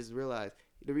nobody just realized.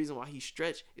 The reason why he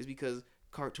stretched is because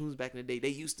cartoons back in the day, they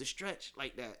used to stretch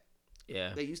like that.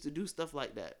 Yeah. They used to do stuff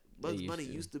like that. Bugs They Bunny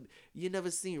used used to. You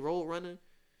never seen Road Runner?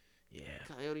 Yeah.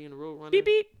 Coyote and the Road Runner? Beep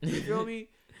beep. You feel me?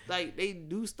 Like, they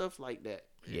do stuff like that.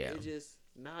 Yeah. It just,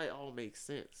 now it all makes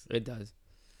sense. It does.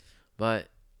 But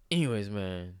Anyways,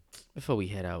 man, before we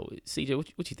head out, CJ,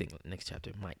 what you think the next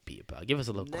chapter might be about? Give us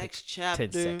a little Next quick chapter,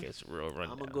 10 seconds real I'm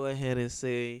rundown. gonna go ahead and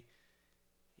say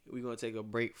we're gonna take a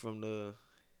break from the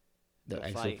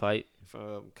actual fight.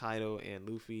 from Kaido and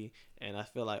Luffy, and I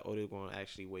feel like Oda's gonna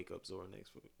actually wake up Zoro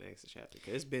next chapter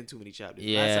because it's been too many chapters.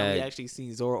 Last time we Yeah. actually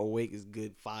seen Zoro awake is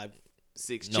good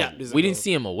 5-6 No, chapters we ago. didn't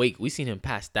see him awake. We seen him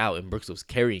passed out and Brooks was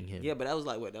carrying him. Yeah, but that was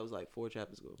like what? That was like 4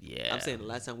 chapters ago. Yeah. I'm saying the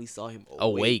last time we saw him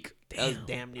Awake. that was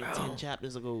damn near 10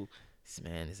 chapters ago. This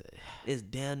man is It's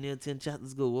damn near 10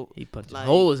 chapters ago. he punching Like-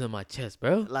 holes in my chest,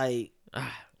 bro. Like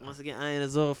Ah. once again, I ain't a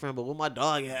Zoro friend, but where my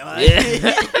dog at?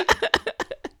 Yeah.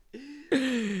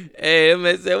 Hey,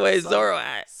 man said, where's Zoro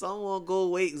at? Someone go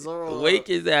wake Zoro. Wake up.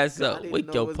 his ass 'Cause I up. didn't Wake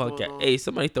know your what's punk going ass. on. Hey,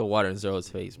 somebody throw water in Zoro's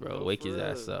face, bro. No, Wake for his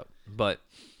ass real. up. But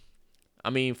I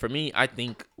mean, for me, I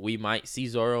think we might see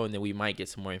Zoro and then we might get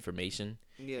some more information.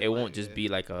 Yeah, It won't just be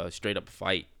like a straight up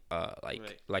fight, Right.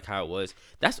 like how it was.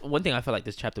 That's one thing I felt like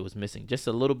this chapter was missing, just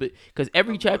a little bit, because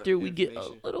every Of more chapter we get a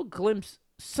information. little glimpse,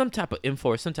 some type of info,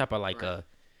 or some type of like Right. a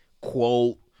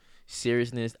quote,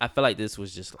 seriousness. I feel like this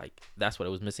was just like that's what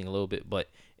it was missing a little bit, but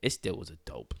it still was a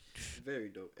dope very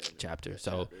dope anime. chapter. That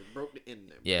So chapter broke the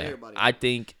internet. yeah, Everybody I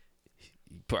think,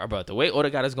 bro, the way Oda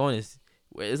got us going is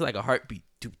it's like a heartbeat,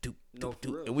 doop doop No, doop for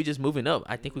doop, real. and we just moving up.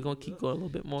 I think we're gonna moving keep up. going a little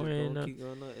bit more. Just And gonna keep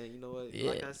going up, and you know what? yeah,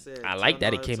 Like I said, I like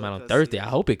tell that it came Naruto out on 'cause Thursday. see, I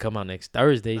hope it come out next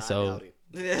Thursday. I So doubt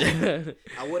it.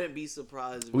 I wouldn't be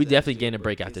surprised. If we it's definitely actually getting a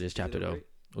break Is after it- this is it chapter a though. break?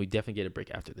 We definitely get a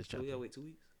break after this So we chapter. gotta wait 2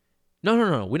 weeks. No,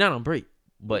 we're not on break.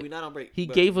 But we're not on break. he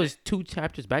but gave us 2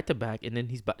 chapters back to back, and then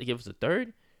he's about to give us a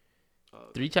third. Oh,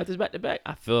 3 chapters back to back.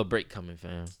 I feel a break coming,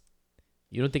 fam.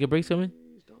 You don't think a break's coming?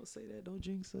 please don't say that. Don't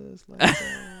jinx us like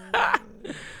that.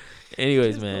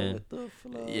 Anyways, Just go man. with the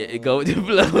flow. Yeah, it go with the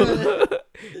flow.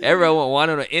 Everyone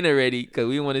want on the end already because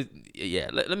we want to. Yeah,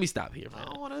 let me stop here, I man.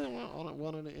 don't want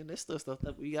to, and there's still stuff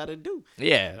that we gotta do.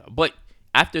 Yeah, but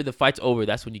after the fight's over,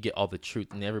 that's when you get all the truth,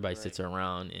 and everybody Right. sits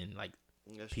around and like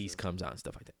That's peace true. comes out and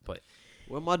stuff like that. But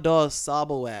Where my dog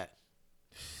Sabo at?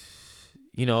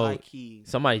 you know, High key.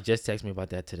 somebody just texted me about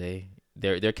that today.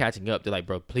 They're catching up. They're like,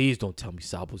 bro, please don't tell me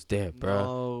Sabo's dead, bro.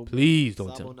 No, Please don't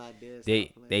Sabo tell me. not dead. They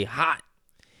Stop playing. they hot,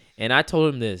 and I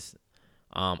told him this.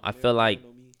 I They feel don't like know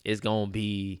me. it's gonna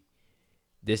be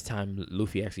this time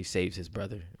Luffy actually saves his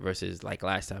brother versus like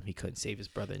last time he couldn't save his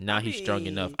brother. Now he's strong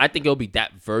enough. mean- I think it'll be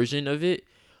that version of it.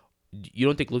 You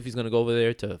don't think Luffy's gonna go over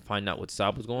there to find out what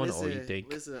Sabo's going, or you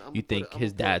think I'ma think put it-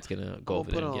 his I'ma put- dad's gonna go I'ma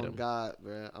over there put and get on him? God,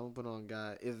 bro. I'm gonna put on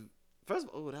God. If first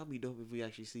of all, that'd be dope if we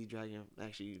actually see Dragon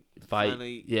actually Fight,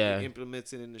 finally yeah.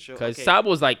 implements it in the show. Because Okay,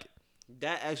 Sabo's like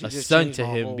that actually a just son changed to my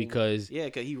him whole- because yeah,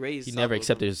 because he raised. he never Sabo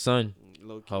accepted from his son.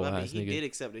 low key. Hoe I mean, ass he nigga. did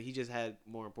accept it. He just had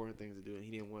more important things to do, and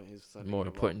he didn't want his son. to More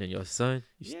get important involved. than your son.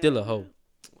 You Yeah, still a hoe. man.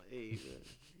 Hey,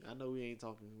 man, I know we ain't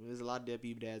talking. There's a lot of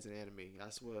deadbeat dads in anime. I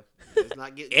swear. Let's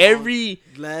not get Every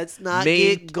Let's not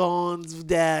main- get Gon's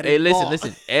dad. hey, listen, involved.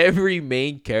 listen. Every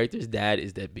main character's dad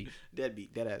is deadbeat.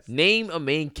 Deadbeat, dead ass. Name a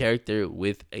main character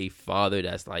with a father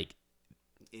that's like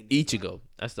In his life. Ichigo.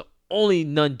 That's the only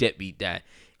non-deadbeat dad,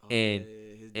 Oh, and-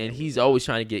 yeah, his dad and was he's a- always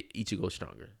trying to get Ichigo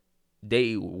stronger.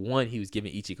 Day 1, he was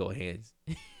giving Ichigo hands,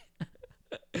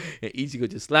 and Ichigo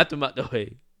just slapped him out the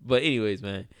way. But anyways,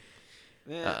 man,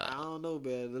 Man, I don't know,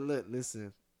 man. Look,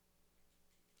 listen.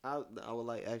 I would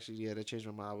like actually to change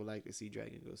my mind. I would like to see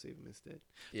Dragon go save him instead.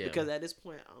 yeah, Because at this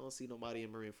point, I don't see nobody in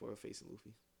Marineford facing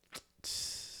Luffy.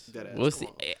 Deadass, we'll come see.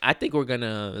 on. I think we're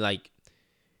gonna like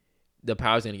the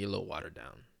power's gonna get a little watered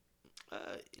down.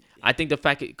 I think the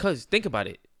fact, because think about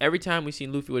it, every time we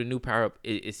seen Luffy with a new power up,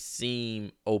 it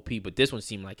seemed OP, but this one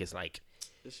seemed like it's like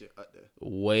this shit up there.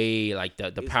 way like the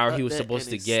It's power he up was there supposed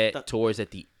and to it's get stuck towards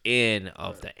at the end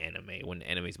of Right. the anime when the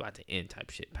anime's about to end type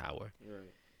shit power. Right.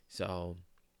 So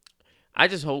I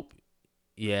just hope,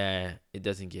 yeah, it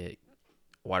doesn't get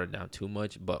watered down too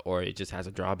much, but or it just has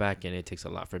a drawback and it takes a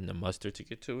lot for him to muster to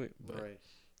get to it. But Right.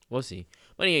 we'll see.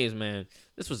 But anyways, man,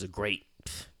 this was a great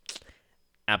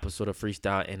episode of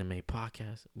Freestyle Anime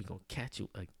Podcast. We gonna catch you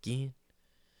again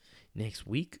next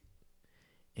week,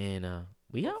 and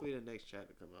we out. Hopefully the next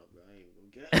chapter come out, but I ain't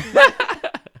gonna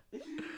get.